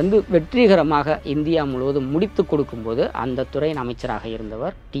 அதை வந்து வெற்றிகரமாக இந்தியா முழுவதும் முடித்து கொடுக்கும்போது அந்த துறையின் அமைச்சராக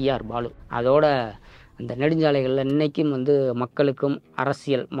இருந்தவர் டிஆர் பாலு. அதோட அந்த நெடுஞ்சாலைகளில் இன்றைக்கும் வந்து மக்களுக்கும்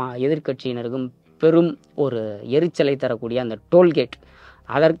அரசியல் எதிர்க்கட்சியினருக்கும் பெரும் ஒரு எரிச்சலை தரக்கூடிய அந்த டோல்கேட்,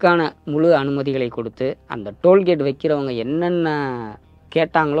 அதற்கான முழு அனுமதிகளை கொடுத்து அந்த டோல்கேட் வைக்கிறவங்க என்னென்ன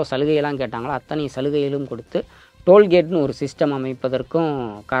கேட்டாங்களோ சலுகையெல்லாம் கேட்டாங்களோ அத்தனை சலுகைகளும் கொடுத்து டோல்கேட்னு ஒரு சிஸ்டம் அமைப்பதற்கும்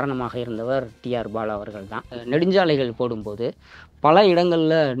காரணமாக இருந்தவர் டிஆர் பாலு அவர்கள் தான். நெடுஞ்சாலைகள் போடும்போது பல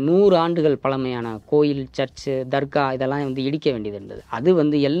இடங்களில் 100 ஆண்டுகள் பழமையான கோயில், சர்ச்சு, தர்கா இதெல்லாம் வந்து இடிக்க வேண்டியது இருந்தது. அது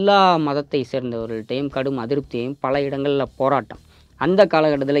வந்து எல்லா மதத்தை சேர்ந்தவர்கள்ட்டையும் கடும் அதிருப்தியையும் பல இடங்களில் போராட்டம். அந்த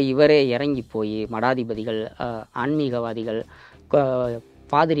காலகட்டத்தில் இவரே இறங்கி போய் மடாதிபதிகள், ஆன்மீகவாதிகள்,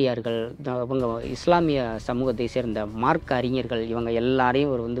 பாதிரியார்கள், இவங்க இஸ்லாமிய சமூகத்தை சேர்ந்த மார்க்க அறிஞர்கள், இவங்க எல்லாரையும்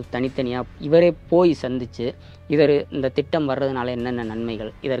இவர் வந்து தனித்தனியாக இவரே போய் சந்தித்து இந்த திட்டம் வர்றதுனால என்னென்ன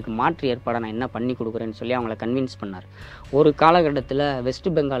நன்மைகள், இதற்கு மாற்று ஏற்பாடை நான் என்ன பண்ணி கொடுக்குறேன்னு சொல்லி அவங்கள கன்வின்ஸ் பண்ணார். ஒரு காலகட்டத்தில் வெஸ்ட்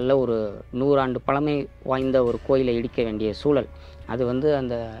பெங்காலில் ஒரு 100 ஆண்டு பழமை வாய்ந்த ஒரு கோயிலை இடிக்க வேண்டிய சூழல், அது வந்து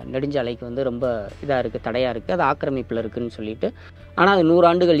அந்த நெடுஞ்சாலைக்கு வந்து ரொம்ப இதாக இருக்குது, தடையாக இருக்குது, அது ஆக்கிரமிப்பில் இருக்குதுன்னு சொல்லிட்டு, ஆனால் அது 100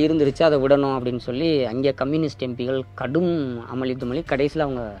 ஆண்டுகள் இருந்துருச்சு, அதை விடணும் அப்படின்னு சொல்லி அங்கே கம்யூனிஸ்ட் எம்பிகள் கடும் அமளி துமளி. கடைசியில்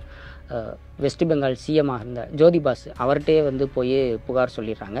அவங்க வெஸ்ட் பெங்கால் சிஎம்மாக இருந்த ஜோதிபாசு அவர்கிட்டே வந்து போய் புகார்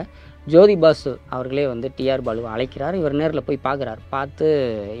சொல்லிடுறாங்க. ஜோதிபாசு அவர்களே வந்து டிஆர் பாலுவை அழைக்கிறார். இவர் நேரில் போய் பார்க்குறார். பார்த்து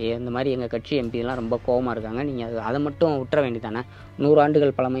இந்த மாதிரி எங்கள் கட்சி எம்பிலாம் ரொம்ப கோபமாக இருக்காங்க, நீங்கள் அதை மட்டும் விட்டுற வேண்டியதானே, 100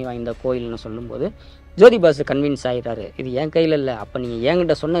 ஆண்டுகள் பழமை வாய்ந்த கோயில்னு சொல்லும்போது ஜோதிபாசு கன்வின்ஸ் ஆகிட்டாரு. இது என் கையில் இல்லை, அப்போ நீங்கள்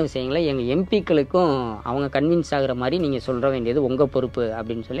என்கிட்ட சொன்ன விஷயங்களை எங்கள் எம்பிக்களுக்கும் அவங்க கன்வின்ஸ் ஆகிற மாதிரி நீங்கள் சொல்ல வேண்டியது உங்கள் பொறுப்பு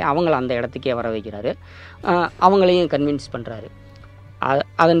அப்படின்னு சொல்லி அவங்கள அந்த இடத்துக்கே வர வைக்கிறாரு. அவங்களையும் கன்வின்ஸ் பண்ணுறாரு.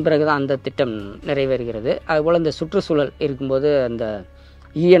 அதன் பிறகு தான் அந்த திட்டம் நிறைவேறுகிறது. அதுபோல் இந்த சுற்றுச்சூழல் இருக்கும்போது அந்த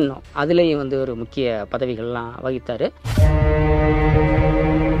யுஎன்ஓ அதுலேயும் வந்து ஒரு முக்கிய பதவிகள்லாம் வகித்தார்.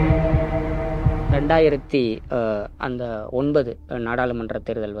 2009 நாடாளுமன்ற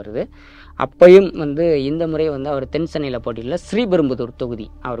தேர்தல் வருது. அப்பையும் வந்து இந்த முறை வந்து அவர் தென் சென்னையில் போட்டியில் ஸ்ரீபெரும்புதூர் தொகுதி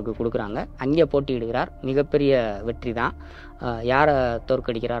அவருக்கு கொடுக்குறாங்க. அங்கே போட்டியிடுகிறார். மிகப்பெரிய வெற்றி தான். யாரை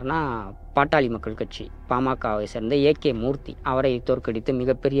தோற்கடிக்கிறார்னா பாட்டாளி மக்கள் கட்சி பாமகவை சேர்ந்த ஏகே மூர்த்தி அவரை தோற்கடித்து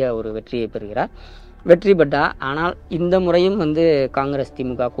மிகப்பெரிய ஒரு வெற்றியை பெறுகிறார். வெற்றி பெற்றார். ஆனால் இந்த முறையும் வந்து காங்கிரஸ்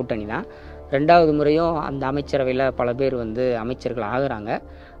திமுக கூட்டணி தான். 2வது முறையும் அந்த அமைச்சரவையில் பல பேர் வந்து அமைச்சர்கள் ஆகிறாங்க.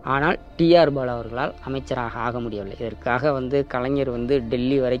 ஆனால் டிஆர் பாலு அவர்களால் அமைச்சராக ஆக முடியவில்லை. இதற்காக வந்து கலைஞர் வந்து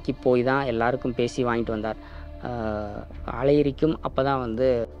டெல்லி வரைக்கும் போய் தான் எல்லாருக்கும் பேசி வாங்கிட்டு வந்தார். அலையரிக்கும் அப்போ தான் வந்து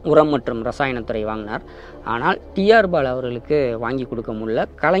உரம் மற்றும் ரசாயனத்துறை வாங்கினார். ஆனால் டிஆர் பாலு அவர்களுக்கு வாங்கி கொடுக்க முடியல.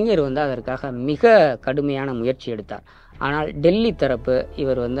 கலைஞர் வந்து அதற்காக மிக கடுமையான முயற்சி எடுத்தார். ஆனால் டெல்லி தரப்பு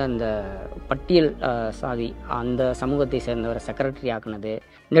இவர் வந்து அந்த பட்டியல் சாதி அந்த சமூகத்தை சேர்ந்தவரை செக்ரட்டரி ஆக்குனது,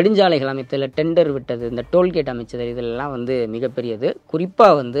 நெடுஞ்சாலைகள் அமைத்ததில் டெண்டர் விட்டது, இந்த டோல்கேட் அமைச்சது, இதெல்லாம் வந்து மிகப்பெரியது.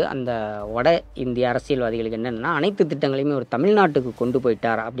 குறிப்பாக வந்து அந்த வட இந்திய அரசியல்வாதிகளுக்கு என்னென்னா அனைத்து திட்டங்களையுமே ஒரு தமிழ்நாட்டுக்கு கொண்டு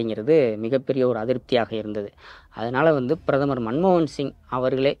போயிட்டார் அப்படிங்கிறது மிகப்பெரிய ஒரு அதிருப்தியாக இருந்தது. அதனால் வந்து பிரதமர் மன்மோகன் சிங்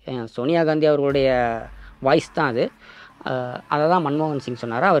அவர்களே, சோனியா காந்தி அவர்களுடைய வாய்ஸ் தான் அது, அதை தான் மன்மோகன் சிங்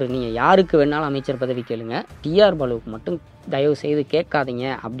சொன்னார். அவர் நீங்கள் யாருக்கு வேணாலும் அமைச்சர் பதவி கேளுங்க, டிஆர் பாலுவுக்கு மட்டும் தயவு செய்து கேட்காதீங்க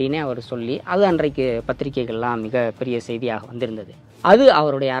அப்படின்னே அவர் சொல்லி, அது அன்றைக்கு பத்திரிகைகள்லாம் மிக பெரிய செய்தியாக வந்திருந்தது. அது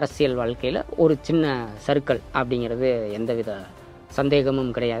அவருடைய அரசியல் வாழ்க்கையில் ஒரு சின்ன சர்க்கிள் அப்படிங்கிறது எந்தவித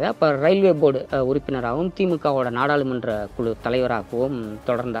சந்தேகமும் கிடையாது. அப்போ ரயில்வே போர்டு உறுப்பினராகவும் திமுகவோட நாடாளுமன்ற குழு தலைவராகவும்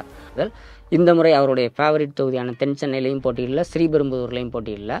தொடர்ந்தார். இந்த முறை அவருடைய ஃபேவரட் தொகுதியான தென் சென்னையிலையும் போட்டியிடல, ஸ்ரீபெரும்புதூர்லையும்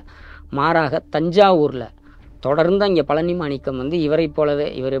போட்டியிடல, மாறாக தஞ்சாவூரில் தொடர்ந்து அங்கே பழனி மாணிக்கம் வந்து இவரை போலவே,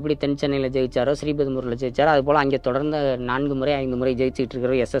 இவர் எப்படி தென் சென்னையில் ஜெயிச்சாரோ ஸ்ரீபெரும்புதூரில் ஜெயிச்சாரோ, அதுபோல் அங்கே தொடர்ந்து 4 முறை 5 முறை ஜெயிச்சுட்டு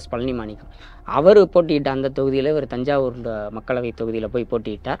இருக்கிற எஸ்எஸ் பழனி மாணிக்கம் அவர் போட்டியிட்ட அந்த தொகுதியில் இவர் தஞ்சாவூர் மக்களவை தொகுதியில் போய்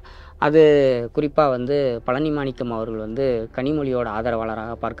போட்டியிட்டார். அது குறிப்பாக வந்து பழனி மாணிக்கம் அவர்கள் வந்து கனிமொழியோட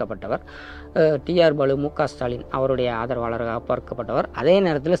ஆதரவாளராக பார்க்கப்பட்டவர், டிஆர் பாலு MK ஸ்டாலின் அவருடைய ஆதரவாளராக பார்க்கப்பட்டவர். அதே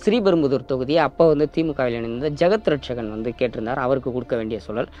நேரத்தில் ஸ்ரீபெரும்புதூர் தொகுதியை அப்போ வந்து திமுகவில் இணைந்த ஜெகத் ரட்சகன் வந்து கேட்டிருந்தார், அவருக்கு கொடுக்க வேண்டிய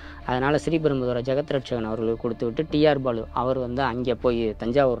சூழல். அதனால் ஸ்ரீபெரும்புதூரை ஜெகத் ரட்சகன் அவர்களுக்கு கொடுத்துவிட்டு டிஆர் பாலு அவர் வந்து அங்கே போய்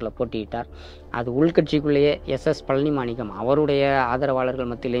தஞ்சாவூரில் போட்டியிட்டார். அது உள்கட்சிக்குள்ளேயே எஸ்எஸ் பழனி மாணிக்கம் அவருடைய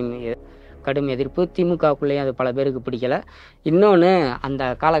ஆதரவாளர்கள் மத்தியிலையும் கடும் எதிர்ப்பு, திமுகவுக்குள்ளேயும் அது பல பேருக்கு பிடிக்கல. இன்னொன்று, அந்த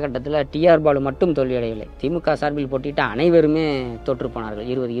காலகட்டத்தில் டிஆர் பாலு மட்டும் தோல்வியடையவில்லை, திமுக சார்பில் போட்டியிட்ட அனைவருமே தோற்றுப்போனார்கள்.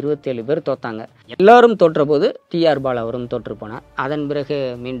 27 பேர் தோத்தாங்க. எல்லாரும் தோற்ற போது டிஆர் பாலு அவரும் தோற்றுப்போனார். அதன் பிறகு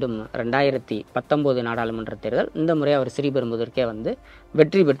மீண்டும் 2019 நாடாளுமன்ற தேர்தல், இந்த முறை அவர் ஸ்ரீபெரும்புதூருக்கே வந்து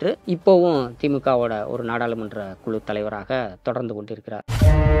வெற்றி பெற்று இப்போவும் திமுகவோட ஒரு நாடாளுமன்ற குழு தலைவராக தொடர்ந்து கொண்டிருக்கிறார்.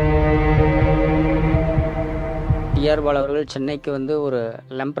 டிஆர் பாலு அவர்கள் சென்னைக்கு வந்து ஒரு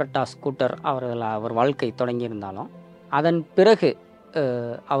லெம்ப்ரட்டா ஸ்கூட்டர் அவர் வாழ்க்கை தொடங்கியிருந்தாலும் அதன் பிறகு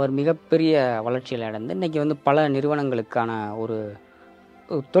அவர் மிகப்பெரிய வளர்ச்சியில் அடைந்து இன்றைக்கி வந்து பல நிறுவனங்களுக்கான ஒரு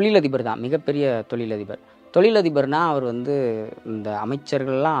தொழிலதிபர் தான், மிகப்பெரிய தொழிலதிபர்னால் அவர் வந்து இந்த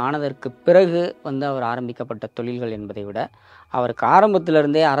அமைச்சர்கள்லாம் ஆனதற்கு பிறகு வந்து அவர் ஆரம்பிக்கப்பட்ட தொழில்கள் என்பதை விட அவருக்கு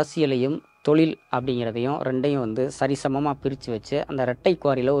ஆரம்பத்திலிருந்தே அரசியலையும் தொழில் அப்படிங்கிறதையும் ரெண்டையும் வந்து சரிசமமாக பிரித்து வச்சு அந்த இரட்டை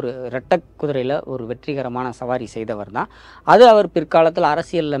குவாரியில் ஒரு இரட்டை குதிரையில் ஒரு வெற்றிகரமான சவாரி செய்தவர் தான். அது அவர் பிற்காலத்தில்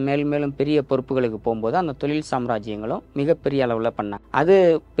அரசியலில் மேலும் பெரிய பொறுப்புகளுக்கு போகும்போது அந்த தொழில் சாம்ராஜ்யங்களும் மிகப்பெரிய அளவில் பண்ணாங்க. அது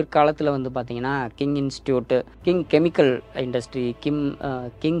பிற்காலத்தில் வந்து பார்த்திங்கன்னா king institute, king chemical industry,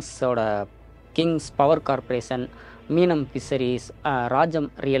 Kings power corporation, மீனம் ஃபிஷரிஸ், ராஜம்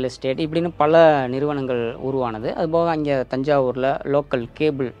ரியல் எஸ்டேட், இப்படின்னு பல நிறுவனங்கள் உருவானது. அதுபோக அங்கே தஞ்சாவூரில் லோக்கல்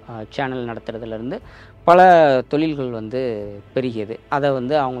கேபிள் சேனல் நடத்துறதுலேருந்து பல தொழில்கள் வந்து பெருகியது. அதை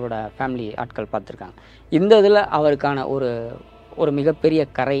வந்து அவங்களோட ஃபேமிலி ஆட்கள் பார்த்துருக்காங்க. இந்த இதில் அவருக்கான ஒரு மிகப்பெரிய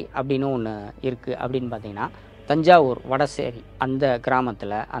கரை அப்படின்னு ஒன்று இருக்குது. அப்படின்னு பார்த்திங்கன்னா தஞ்சாவூர் வடசேரி அந்த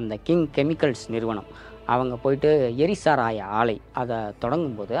கிராமத்தில் அந்த கிங் கெமிக்கல்ஸ் நிறுவனம் அவங்க போயிட்டு எரிசாராய ஆலை அதை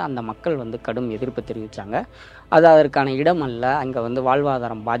தொடங்கும்போது அந்த மக்கள் வந்து கடும் எதிர்ப்பு தெரிவித்தாங்க. அது அதற்கான இடம் அல்ல, அங்கே வந்து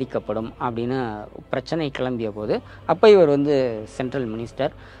வாழ்வாதாரம் பாதிக்கப்படும் அப்படின்னு பிரச்சனை கிளம்பிய போது அப்போ இவர் வந்து சென்ட்ரல்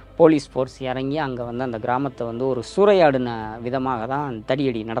மினிஸ்டர், போலீஸ் ஃபோர்ஸ் இறங்கி அங்கே வந்து அந்த கிராமத்தை வந்து ஒரு சூறையாடின விதமாக தான்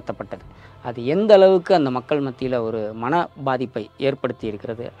தடியடி நடத்தப்பட்டது. அது எந்த அளவுக்கு அந்த மக்கள் மத்தியில் ஒரு மன பாதிப்பை ஏற்படுத்தி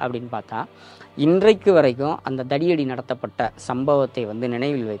இருக்கிறது அப்படின்னு பார்த்தா, இன்றைக்கு வரைக்கும் அந்த தடியடி நடத்தப்பட்ட சம்பவத்தை வந்து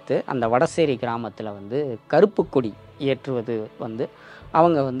நினைவில் வைத்து அந்த வடசேரி கிராமத்தில் வந்து கருப்பு கொடி ஏற்றுவது வந்து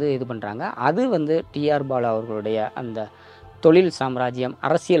அவங்க வந்து இது பண்ணுறாங்க. அது வந்து டிஆர் பாலு அவர்களுடைய அந்த தொழில் சாம்ராஜ்யம்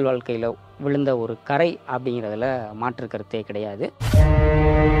அரசியல் வாழ்க்கையில் விழுந்த ஒரு கரை அப்படிங்கிறதுல மாற்று கருத்தே கிடையாது.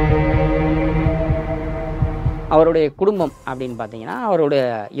 அவருடைய குடும்பம் அப்படின்னு பார்த்தீங்கன்னா அவருடைய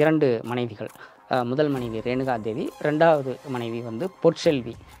 2 மனைவிகள், முதல் மனைவி ரேணுகா தேவி, 2வது மனைவி வந்து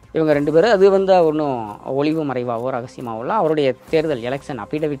பொற்செல்வி. இவங்க 2 பேரும் அது வந்து ஒன்றும் ஒளிவு மறைவாகவோ ரகசியமாகவோ அவருடைய தேர்தல் எலெக்ஷன்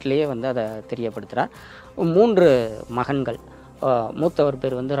அஃபிடவிட்லேயே வந்து அதை தெரியப்படுத்துகிறார். 3 மகன்கள், மூத்தவர்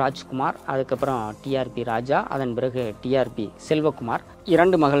பேர் வந்து ராஜ்குமார், அதுக்கப்புறம் டிஆர்பி ராஜா, அதன் பிறகு டிஆர்பி செல்வகுமார்.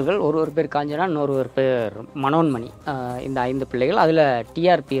 2 மகள்கள், ஒருவர் பேர் காஞ்சனா, இன்னொருவர் பேர் மனோன்மணி. இந்த 5 பிள்ளைகள். அதில்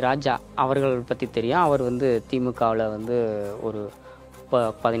டிஆர்பி ராஜா அவர்கள் பற்றி தெரியும். அவர் வந்து திமுகவில் வந்து ஒரு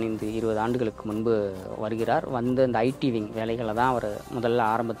 15-20 ஆண்டுகளுக்கு முன்பு வருகிறார். வந்து அந்த ஐடி விங் வேலைகளை தான் அவர் முதல்ல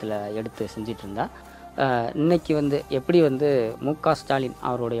ஆரம்பத்தில் எடுத்து செஞ்சிட்டு இருந்தார். இன்னைக்கு வந்து எப்படி வந்து MK ஸ்டாலின்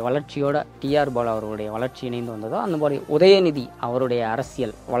அவருடைய வளர்ச்சியோட டிஆர் பாலு அவருடைய வளர்ச்சி இணைந்து வந்ததோ அந்த மாதிரி உதயநிதி அவருடைய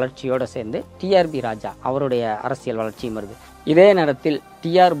அரசியல் வளர்ச்சியோடு சேர்ந்து டிஆர்பி ராஜா அவருடைய அரசியல் வளர்ச்சியும் வருது. இதே நேரத்தில்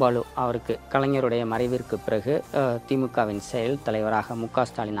டிஆர் பாலு அவருக்கு கலைஞருடைய மறைவிற்கு பிறகு திமுகவின் செயல் தலைவராக MK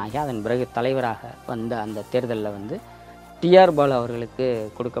ஸ்டாலின் ஆகி அதன் பிறகு தலைவராக வந்த அந்த தேர்தலில் வந்து டிஆர் பாலு அவர்களுக்கு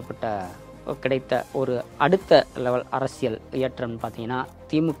கொடுக்கப்பட்ட கிடைத்த ஒரு அடுத்த லெவல் அரசியல் ஏற்றம்னு பார்த்தீங்கன்னா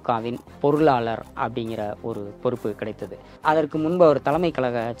திமுகவின் பொருளாளர் அப்படிங்கிற ஒரு பொறுப்பு கிடைத்தது. அதற்கு முன்பு அவர் தலைமை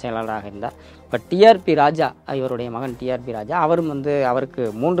கழக செயலாளராக இருந்தார். இப்போ டிஆர்பி ராஜா, இவருடைய மகன் டிஆர்பி ராஜா, அவரும் அவருக்கு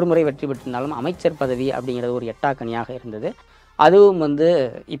 3 முறை வெற்றி பெற்றிருந்தாலும் அமைச்சர் பதவி அப்படிங்கிறது ஒரு எட்டாக்கனியாக இருந்தது. அதுவும்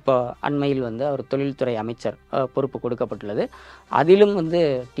இப்போ அண்மையில் அவர் தொழில்துறை அமைச்சர் பொறுப்பு கொடுக்கப்பட்டுள்ளது. அதிலும்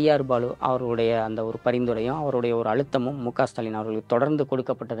டிஆர் பாலு அவருடைய அந்த ஒரு பரிந்துரையும் அவருடைய ஒரு அழுத்தமும் MK ஸ்டாலின் அவர்களுக்கு தொடர்ந்து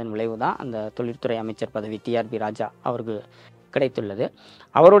கொடுக்கப்பட்டதன் விளைவு தான் அந்த தொழில்துறை அமைச்சர் பதவி டிஆர்பி ராஜா அவருக்கு கிடைத்துள்ளது.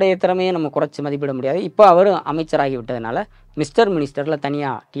 அவருடைய திறமையை நம்ம குறைச்சி மதிப்பிட முடியாது. இப்போ அவரும் அமைச்சராகி விட்டதுனால மினிஸ்டரில்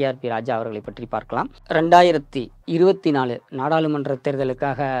தனியாக டிஆர்பி ராஜா அவர்களை பற்றி பார்க்கலாம். 2024 நாடாளுமன்ற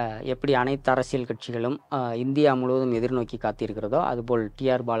தேர்தலுக்காக எப்படி அனைத்து அரசியல் கட்சிகளும் இந்தியா முழுவதும் எதிர்நோக்கி காத்திருக்கிறதோ அதுபோல்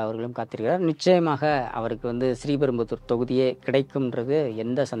டிஆர் பாலு அவர்களும் காத்திருக்கிறார். நிச்சயமாக அவருக்கு ஸ்ரீபெரும்புதூர் தொகுதியே கிடைக்கும்ன்றது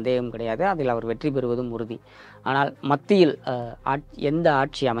எந்த சந்தேகமும் கிடையாது. அதில் அவர் வெற்றி பெறுவதும் உறுதி. ஆனால் மத்தியில் எந்த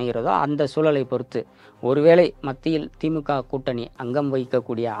ஆட்சி அமைகிறதோ அந்த சூழலை பொறுத்து ஒருவேளை மத்தியில் திமுக கூட்டணி அங்கம்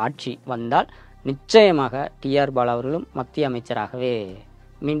வகிக்கக்கூடிய ஆட்சி வந்தால் நிச்சயமாக டிஆர் பாலு அவர்களும் மத்திய அமைச்சராகவே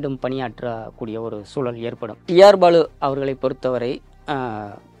மீண்டும் பணியாற்றக்கூடிய ஒரு சூழல் ஏற்படும். டிஆர் பாலு அவர்களை பொறுத்தவரை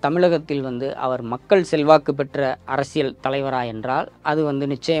தமிழகத்தில் அவர் மக்கள் செல்வாக்கு பெற்ற அரசியல் தலைவரா என்றால் அது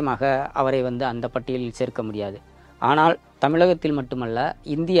நிச்சயமாக அவரை அந்த பட்டியலில் சேர்க்க முடியாது. ஆனால் தமிழகத்தில் மட்டுமல்ல,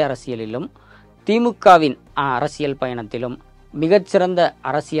 இந்திய அரசியலிலும் திமுகவின் அரசியல் பயணத்திலும் மிகச்சிறந்த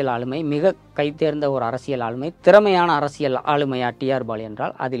அரசியல் ஆளுமை, மிக கைத்தேர்ந்த ஒரு அரசியல் ஆளுமை, திறமையான அரசியல் ஆளுமையா டிஆர் பாலு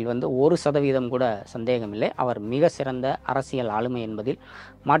என்றால் அதில் 1% கூட சந்தேகமில்லை. அவர் மிக சிறந்த அரசியல் ஆளுமை என்பதில்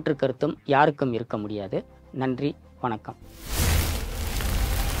மாற்று கருத்தும் யாருக்கும் இருக்க முடியாது. நன்றி, வணக்கம்.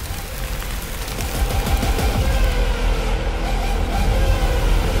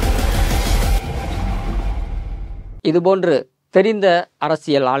 இதுபோன்று தெரிந்த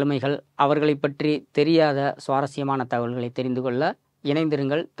அரசியல் ஆளுமைகள், அவர்களை பற்றி தெரியாத சுவாரஸ்யமான தகவல்களை தெரிந்து கொள்ள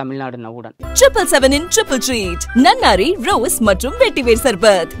இணைந்திருங்கள் தமிழ்நாடு நவுடன். 777 இன் ட்ரிபிள் ட்ரீட், நன்னாரி, ரோஸ் மற்றும் வெட்டிவேர்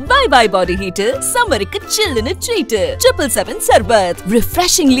சர்பத். பை பை பாடி ஹீட்டர், சம்மருக்கு சில்லுன்னு ட்ரீட். 777 சர்பத்,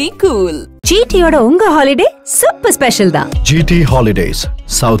 ரிஃப்ரெஷிங்லி கூல். GTயோட உங்க ஹாலிடே சூப்பர் ஸ்பெஷல் தான். GT Holidays,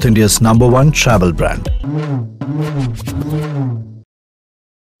 South India's #1 travel brand.